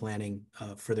long-term planning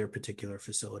for their particular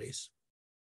facilities.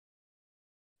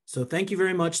 So thank you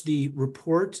very much. The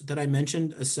report that I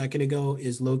mentioned a second ago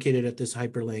is located at this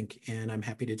hyperlink, and I'm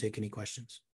happy to take any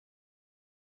questions.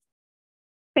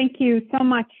 Thank you so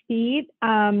much, Steve.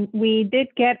 We did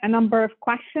get a number of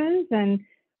questions, and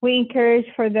we encourage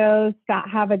for those that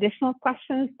have additional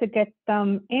questions to get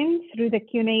them in through the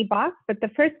Q&A box. But the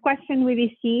first question we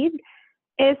received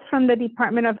is from the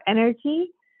Department of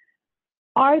Energy.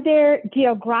 Are there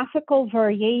geographical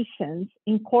variations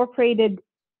incorporated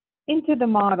into the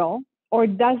model, or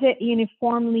does it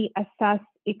uniformly assess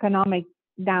economic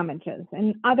damages?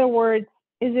 In other words,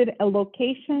 is it a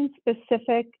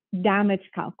location-specific damage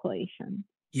calculation?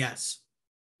 Yes.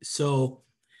 So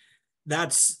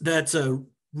That's a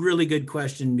really good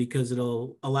question, because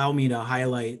it'll allow me to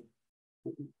highlight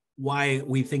why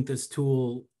we think this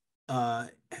tool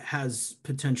has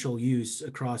potential use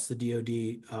across the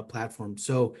DoD platform.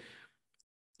 So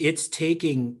it's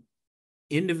taking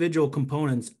individual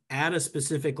components at a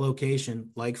specific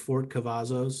location, like Fort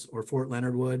Cavazos or Fort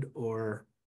Leonard Wood, or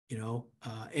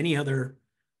any other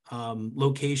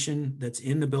location that's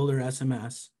in the Builder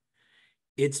SMS.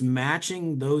 It's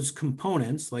matching those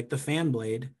components, like the fan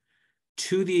blade,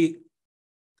 to the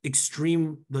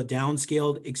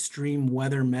downscaled extreme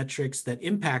weather metrics that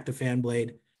impact a fan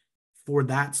blade for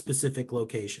that specific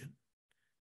location.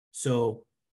 So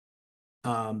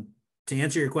to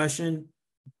answer your question,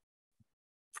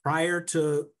 prior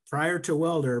to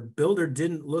Welder, Builder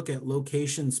didn't look at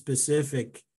location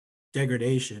specific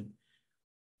degradation.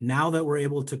 Now that we're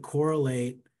able to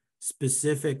correlate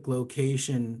specific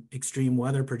location extreme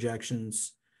weather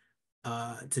projections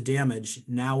to damage,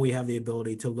 now we have the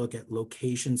ability to look at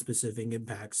location specific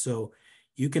impacts. So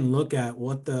you can look at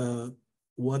what the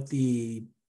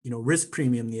risk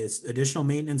premium, the additional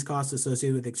maintenance costs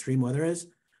associated with extreme weather is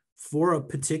for a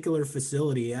particular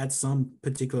facility at some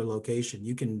particular location.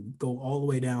 You can go all the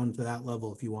way down to that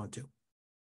level if you want to.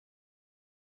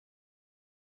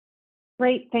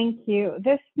 Great, thank you.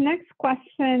 This next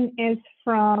question is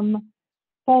from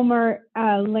Palmer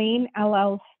Lane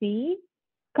LLC.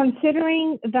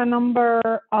 Considering the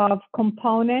number of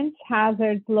components,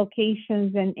 hazards,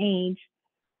 locations, and age,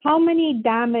 how many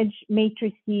damage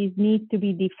matrices need to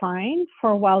be defined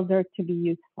for Welder to be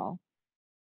useful?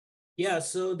 Yeah,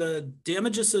 so the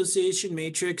damage association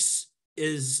matrix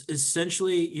is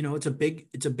essentially, it's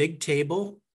a big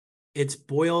table. It's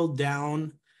boiled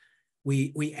down.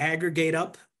 We aggregate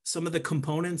up some of the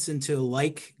components into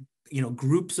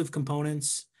groups of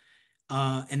components,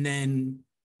 and then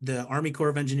the Army Corps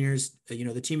of Engineers,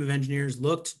 the team of engineers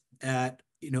looked at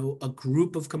a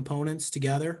group of components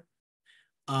together,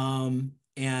 and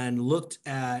looked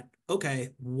at, okay,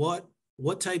 what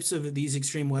types of these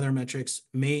extreme weather metrics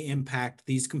may impact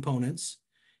these components,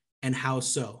 and how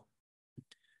so.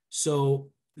 So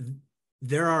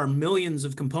there are millions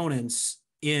of components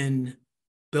in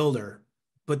Builder,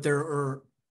 but there are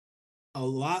a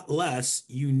lot less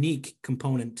unique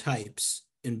component types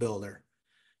in Builder.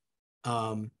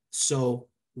 So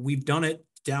we've done it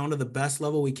down to the best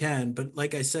level we can, but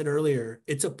like I said earlier,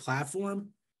 it's a platform.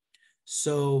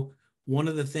 So one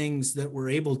of the things that we're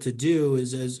able to do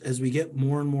is as we get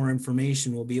more and more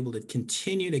information, we'll be able to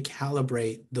continue to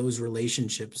calibrate those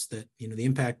relationships that, the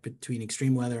impact between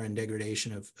extreme weather and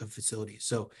degradation of facilities.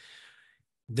 So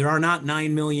there are not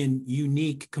 9 million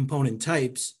unique component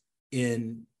types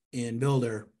in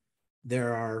Builder.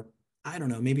 There are, I don't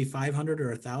know, maybe 500 or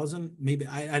 1,000. Maybe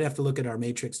I'd have to look at our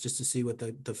matrix just to see what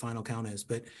the final count is.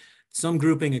 But some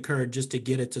grouping occurred just to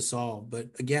get it to solve. But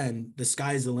again, the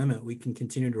sky's the limit. We can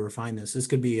continue to refine this. This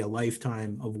could be a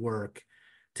lifetime of work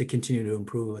to continue to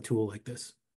improve a tool like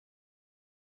this.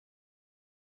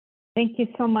 Thank you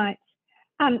so much.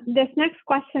 This next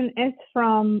question is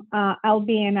from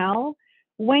LBNL.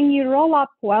 When you roll up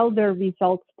Welder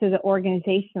results to the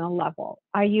organizational level,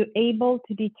 are you able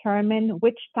to determine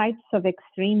which types of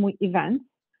extreme events,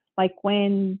 like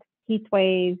wind, heat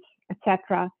waves,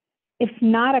 etc., if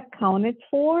not accounted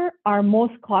for, are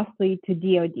most costly to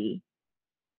DoD?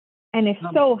 And if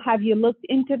so, have you looked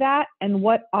into that? And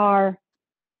what are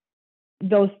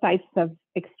those types of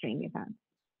extreme events?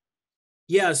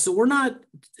 Yeah, so we're not,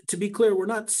 to be clear, we're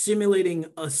not simulating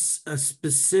a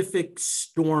specific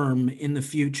storm in the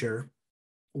future.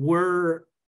 We're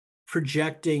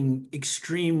projecting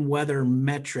extreme weather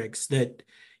metrics that,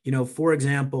 for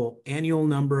example, annual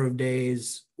number of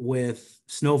days with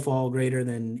snowfall greater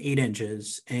than 8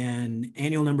 inches and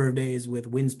annual number of days with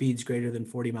wind speeds greater than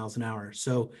 40 miles an hour.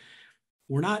 So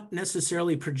we're not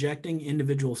necessarily projecting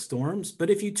individual storms, but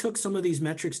if you took some of these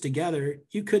metrics together,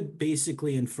 you could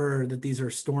basically infer that these are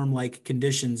storm-like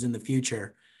conditions in the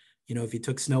future. If you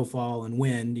took snowfall and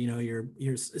wind, you're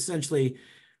essentially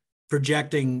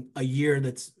projecting a year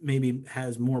that's maybe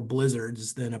has more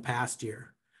blizzards than a past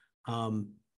year.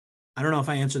 I don't know if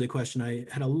I answered the question. I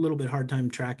had a little bit hard time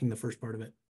tracking the first part of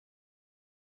it.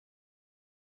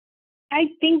 I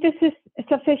think this is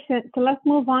sufficient. So let's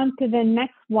move on to the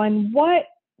next one. What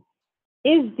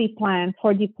is the plan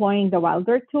for deploying the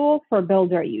Welder tool for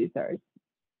Builder users?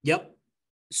 Yep.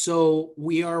 So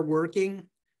we are working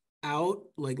out,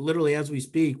 like literally as we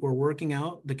speak, we're working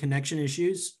out the connection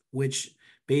issues, which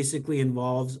basically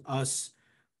involves us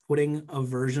putting a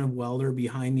version of Welder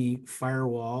behind the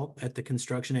firewall at the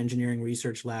Construction Engineering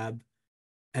Research Lab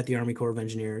at the Army Corps of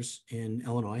Engineers in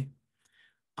Illinois.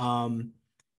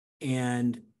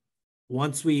 And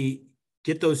once we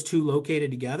get those two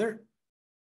located together,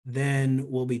 then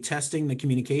we'll be testing the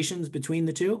communications between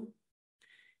the two.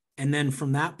 And then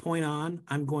from that point on,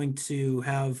 I'm going to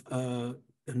have a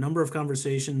number of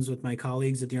conversations with my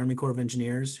colleagues at the Army Corps of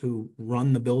Engineers who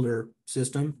run the builder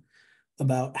system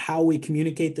about how we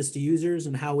communicate this to users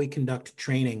and how we conduct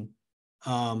training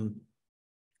to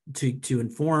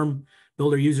inform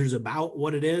builder users about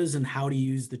what it is and how to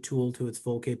use the tool to its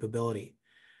full capability.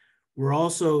 We're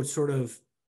also sort of,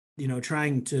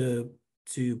 trying to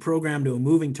program to a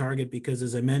moving target because,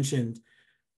 as I mentioned,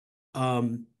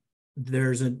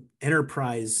 there's an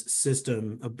enterprise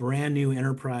system, a brand new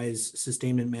enterprise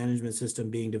sustainment management system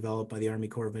being developed by the Army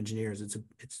Corps of Engineers.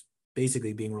 It's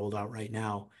basically being rolled out right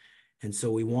now. And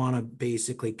so we want to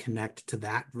basically connect to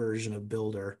that version of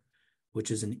Builder,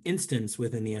 which is an instance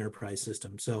within the enterprise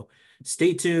system. So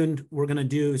stay tuned. We're going to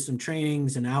do some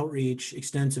trainings and outreach,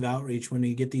 extensive outreach when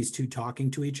we get these two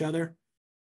talking to each other,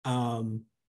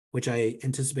 which I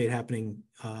anticipate happening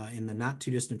in the not too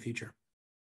distant future.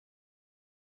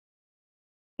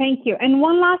 Thank you. And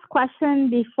one last question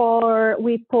before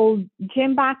we pull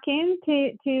Jim back in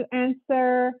to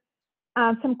answer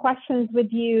some questions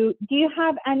with you. Do you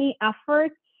have any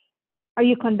efforts? Are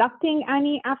you conducting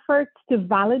any efforts to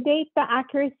validate the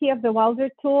accuracy of the welder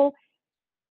tool?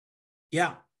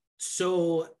 Yeah.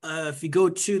 So if you go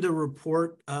to the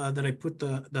report that I put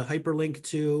the hyperlink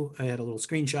to, I had a little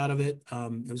screenshot of it.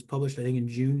 It was published, I think, in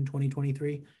June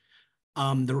 2023.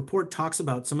 The report talks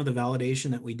about some of the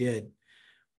validation that we did.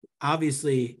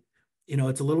 Obviously,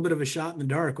 it's a little bit of a shot in the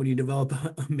dark when you develop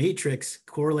a matrix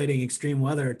correlating extreme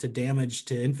weather to damage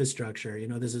to infrastructure.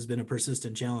 This has been a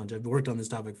persistent challenge. I've worked on this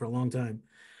topic for a long time.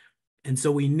 And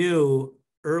so we knew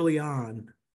early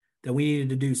on that we needed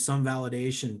to do some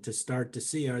validation to start to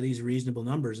see, are these reasonable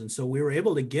numbers? And so we were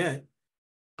able to get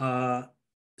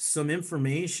some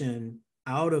information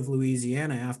out of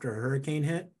Louisiana after a hurricane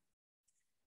hit.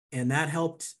 And that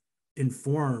helped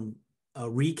inform a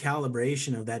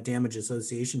recalibration of that damage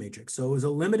association matrix. So it was a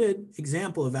limited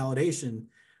example of validation,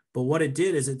 but what it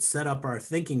did is it set up our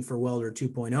thinking for Welder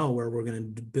 2.0, where we're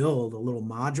going to build a little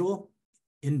module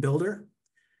in Builder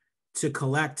to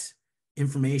collect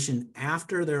information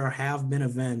after there have been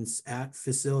events at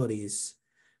facilities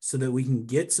so that we can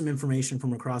get some information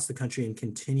from across the country and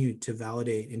continue to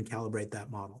validate and calibrate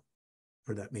that model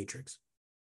or that matrix.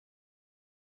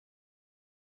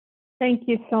 Thank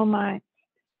you so much.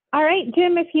 All right,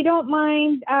 Jim, if you don't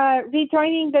mind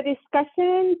rejoining the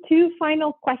discussion, two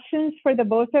final questions for the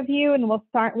both of you, and we'll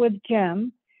start with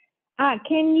Jim.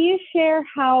 Can you share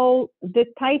how the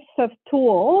types of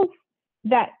tools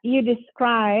that you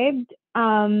described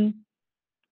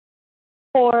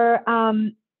for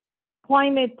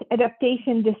climate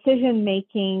adaptation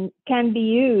decision-making can be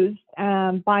used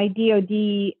by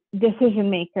DoD decision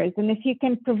makers? And if you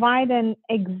can provide an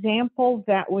example,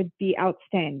 that would be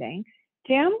outstanding.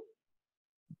 Jim?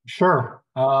 Sure.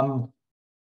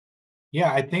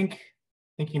 Yeah, I think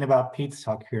thinking about Pete's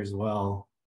talk here as well,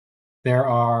 there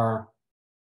are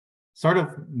sort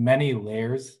of many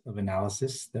layers of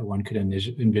analysis that one could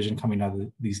envision coming out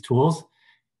of these tools.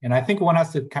 And I think one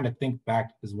has to kind of think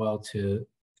back as well to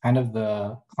kind of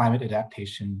the climate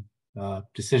adaptation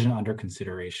decision under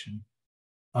consideration.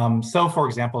 So for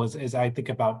example, as I think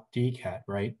about DCAT,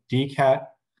 right? DCAT,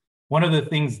 one of the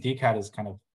things DCAT is kind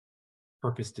of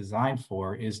purpose designed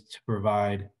for is to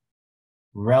provide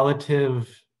relative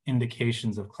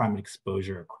indications of climate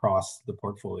exposure across the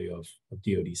portfolio of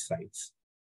DoD sites.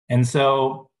 And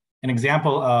so an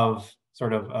example of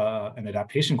sort of an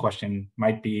adaptation question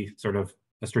might be sort of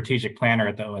a strategic planner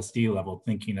at the OSD level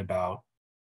thinking about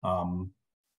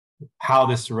how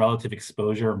this relative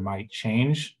exposure might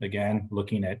change. Again,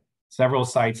 looking at several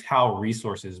sites, how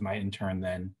resources might in turn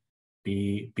then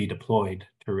be deployed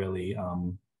to really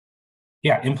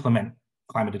implement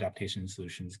climate adaptation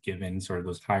solutions given sort of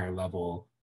those higher level,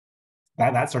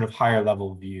 that sort of higher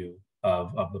level view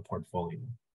of the portfolio.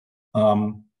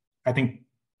 I think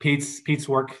Pete's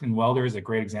work in Welder is a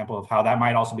great example of how that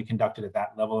might also be conducted at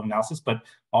that level of analysis, but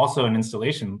also an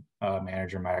installation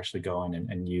manager might actually go in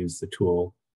and use the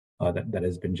tool that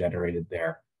has been generated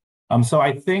there. So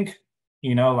I think,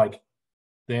 like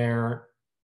there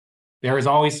is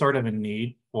always sort of a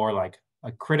need for like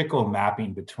a critical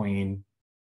mapping between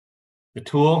the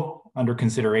tool under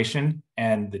consideration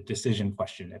and the decision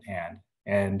question at hand.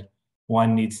 And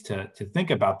one needs to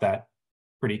think about that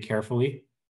pretty carefully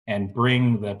and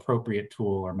bring the appropriate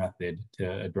tool or method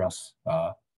to address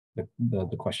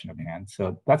the question at hand.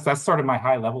 So that's sort of my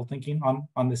high level thinking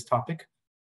on this topic.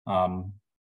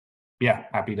 Yeah,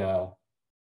 happy to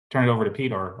turn it over to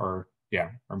Pete or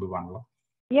or move on.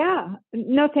 Yeah,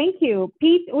 no, thank you.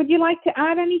 Pete, would you like to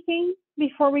add anything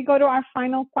before we go to our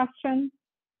final question?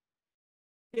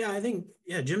 Yeah, I think,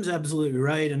 Jim's absolutely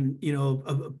right. And,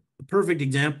 a perfect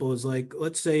example is like,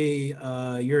 let's say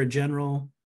you're a general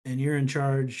and you're in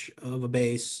charge of a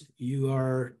base. You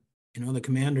are, the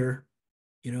commander,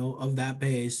 of that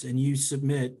base, and you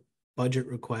submit budget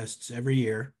requests every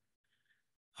year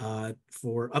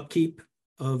for upkeep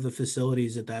of the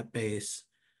facilities at that base.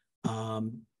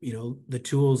 The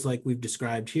tools like we've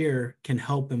described here can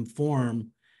help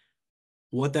inform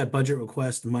what that budget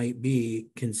request might be,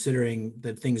 considering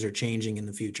that things are changing in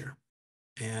the future.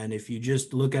 And if you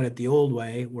just look at it the old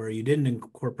way, where you didn't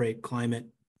incorporate climate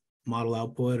model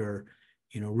output or,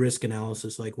 risk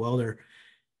analysis like Welder,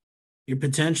 you're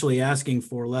potentially asking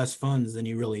for less funds than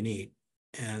you really need.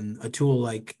 And a tool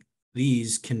like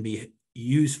these can be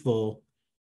useful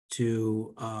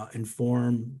to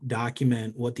inform,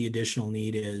 document what the additional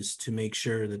need is to make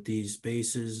sure that these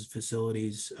bases,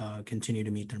 facilities continue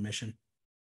to meet their mission.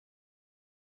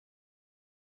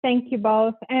 Thank you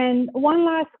both. And one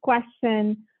last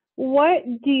question. What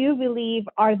do you believe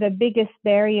are the biggest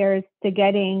barriers to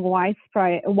getting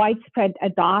widespread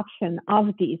adoption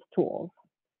of these tools,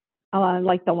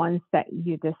 like the ones that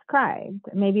you described?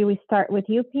 Maybe we start with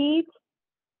you, Pete.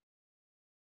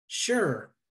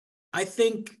 Sure. I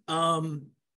think the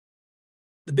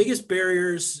biggest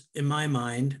barriers in my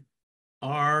mind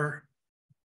are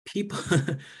people,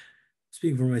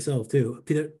 speaking for myself too,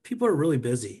 people are really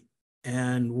busy,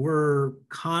 and we're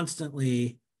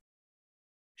constantly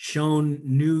shown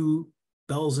new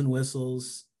bells and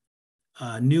whistles,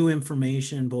 new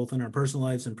information, both in our personal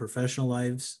lives and professional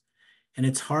lives. And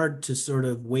it's hard to sort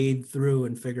of wade through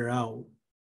and figure out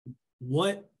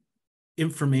what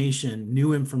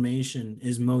new information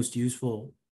is most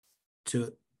useful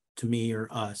to me or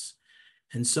us.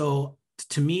 And so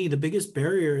to me, the biggest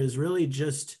barrier is really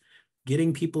just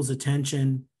getting people's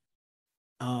attention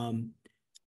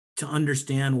to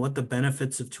understand what the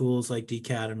benefits of tools like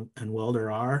DCAT and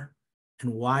Welder are,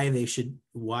 and why they should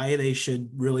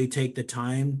really take the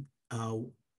time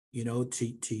to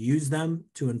use them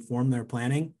to inform their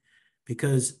planning,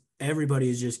 because everybody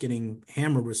is just getting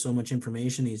hammered with so much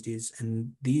information these days,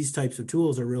 and these types of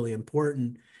tools are really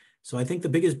important. So I think the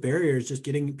biggest barrier is just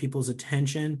getting people's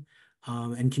attention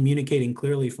and communicating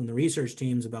clearly from the research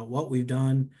teams about what we've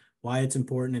done, why it's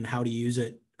important, and how to use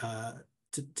it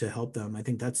to help them. I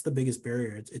think that's the biggest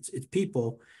barrier. It's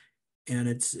people, and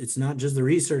it's not just the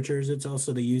researchers, it's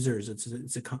also the users. It's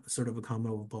a sort of a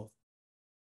combo of both.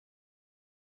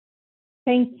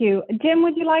 Thank you. Jim,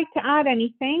 would you like to add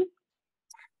anything?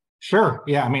 Sure.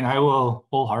 Yeah, I mean, I will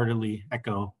wholeheartedly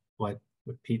echo what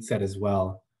Pete said as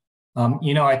well.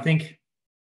 I think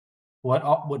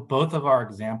what both of our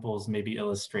examples maybe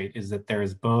illustrate is that there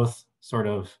is both sort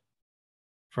of,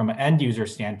 from an end user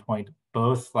standpoint,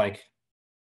 both like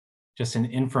just an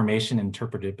information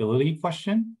interpretability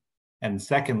question, and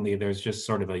secondly, there's just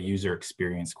sort of a user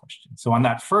experience question. So on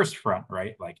that first front,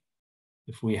 right, like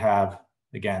if we have,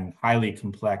 again, highly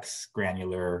complex,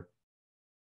 granular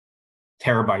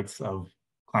terabytes of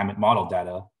climate model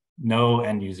data, no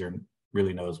end user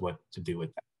really knows what to do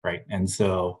with that, right? And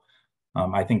so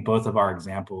I think both of our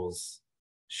examples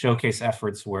showcase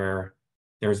efforts where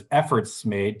there's efforts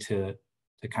made to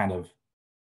kind of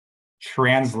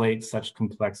translate such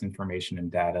complex information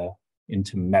and data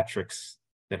into metrics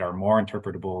that are more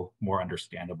interpretable, more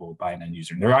understandable by an end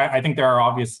user. And I think there are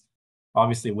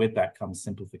obviously with that comes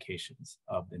simplifications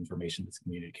of the information that's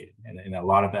communicated. And a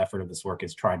lot of the effort of this work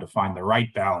is trying to find the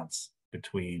right balance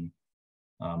between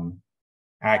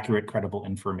accurate, credible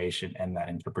information and that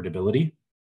interpretability.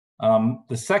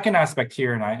 The second aspect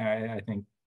here, and I think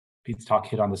Pete's talk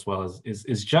hit on this well,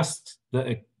 is just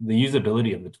the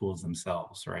usability of the tools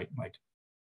themselves, right? Like,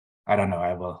 I don't know, I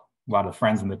have a lot of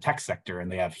friends in the tech sector,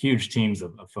 and they have huge teams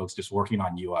of folks just working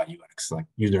on UI, UX, like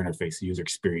user interface, user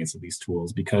experience of these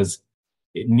tools, because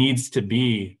it needs to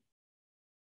be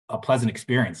a pleasant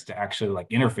experience to actually like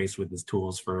interface with these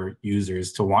tools for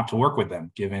users to want to work with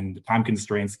them, given the time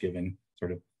constraints, given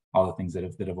sort of all the things that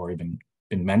have already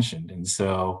been mentioned. And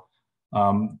so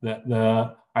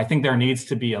I think there needs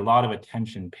to be a lot of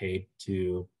attention paid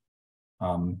to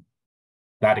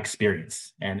that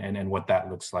experience and what that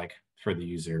looks like for the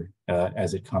user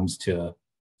as it comes to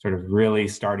sort of really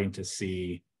starting to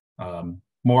see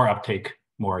more uptake,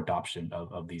 more adoption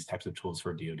of these types of tools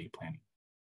for DoD planning.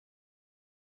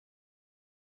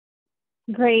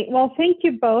 Great. Well, thank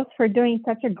you both for doing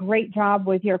such a great job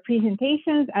with your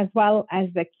presentations as well as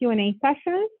the Q&A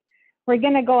sessions. We're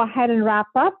going to go ahead and wrap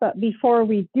up, but before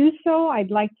we do so,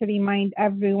 I'd like to remind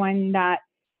everyone that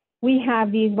We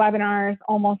have these webinars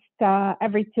almost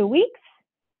every 2 weeks.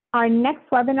 Our next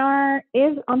webinar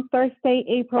is on Thursday,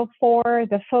 April 4.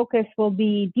 The focus will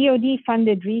be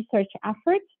DoD-funded research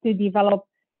efforts to develop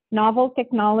novel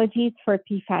technologies for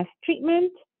PFAS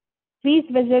treatment. Please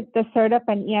visit the SERDP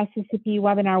and ESTCP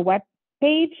webinar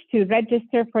webpage to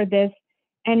register for this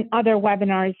and other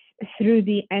webinars through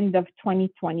the end of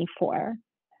 2024.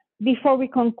 Before we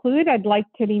conclude, I'd like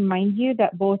to remind you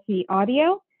that both the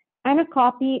audio and a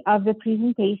copy of the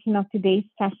presentation of today's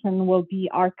session will be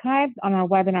archived on our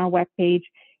webinar webpage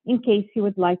in case you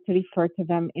would like to refer to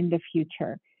them in the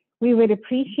future. We would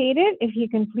appreciate it if you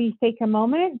can please take a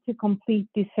moment to complete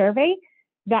the survey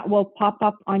that will pop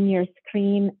up on your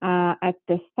screen at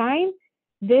this time.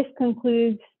 This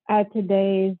concludes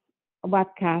today's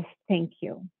webcast. Thank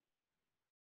you.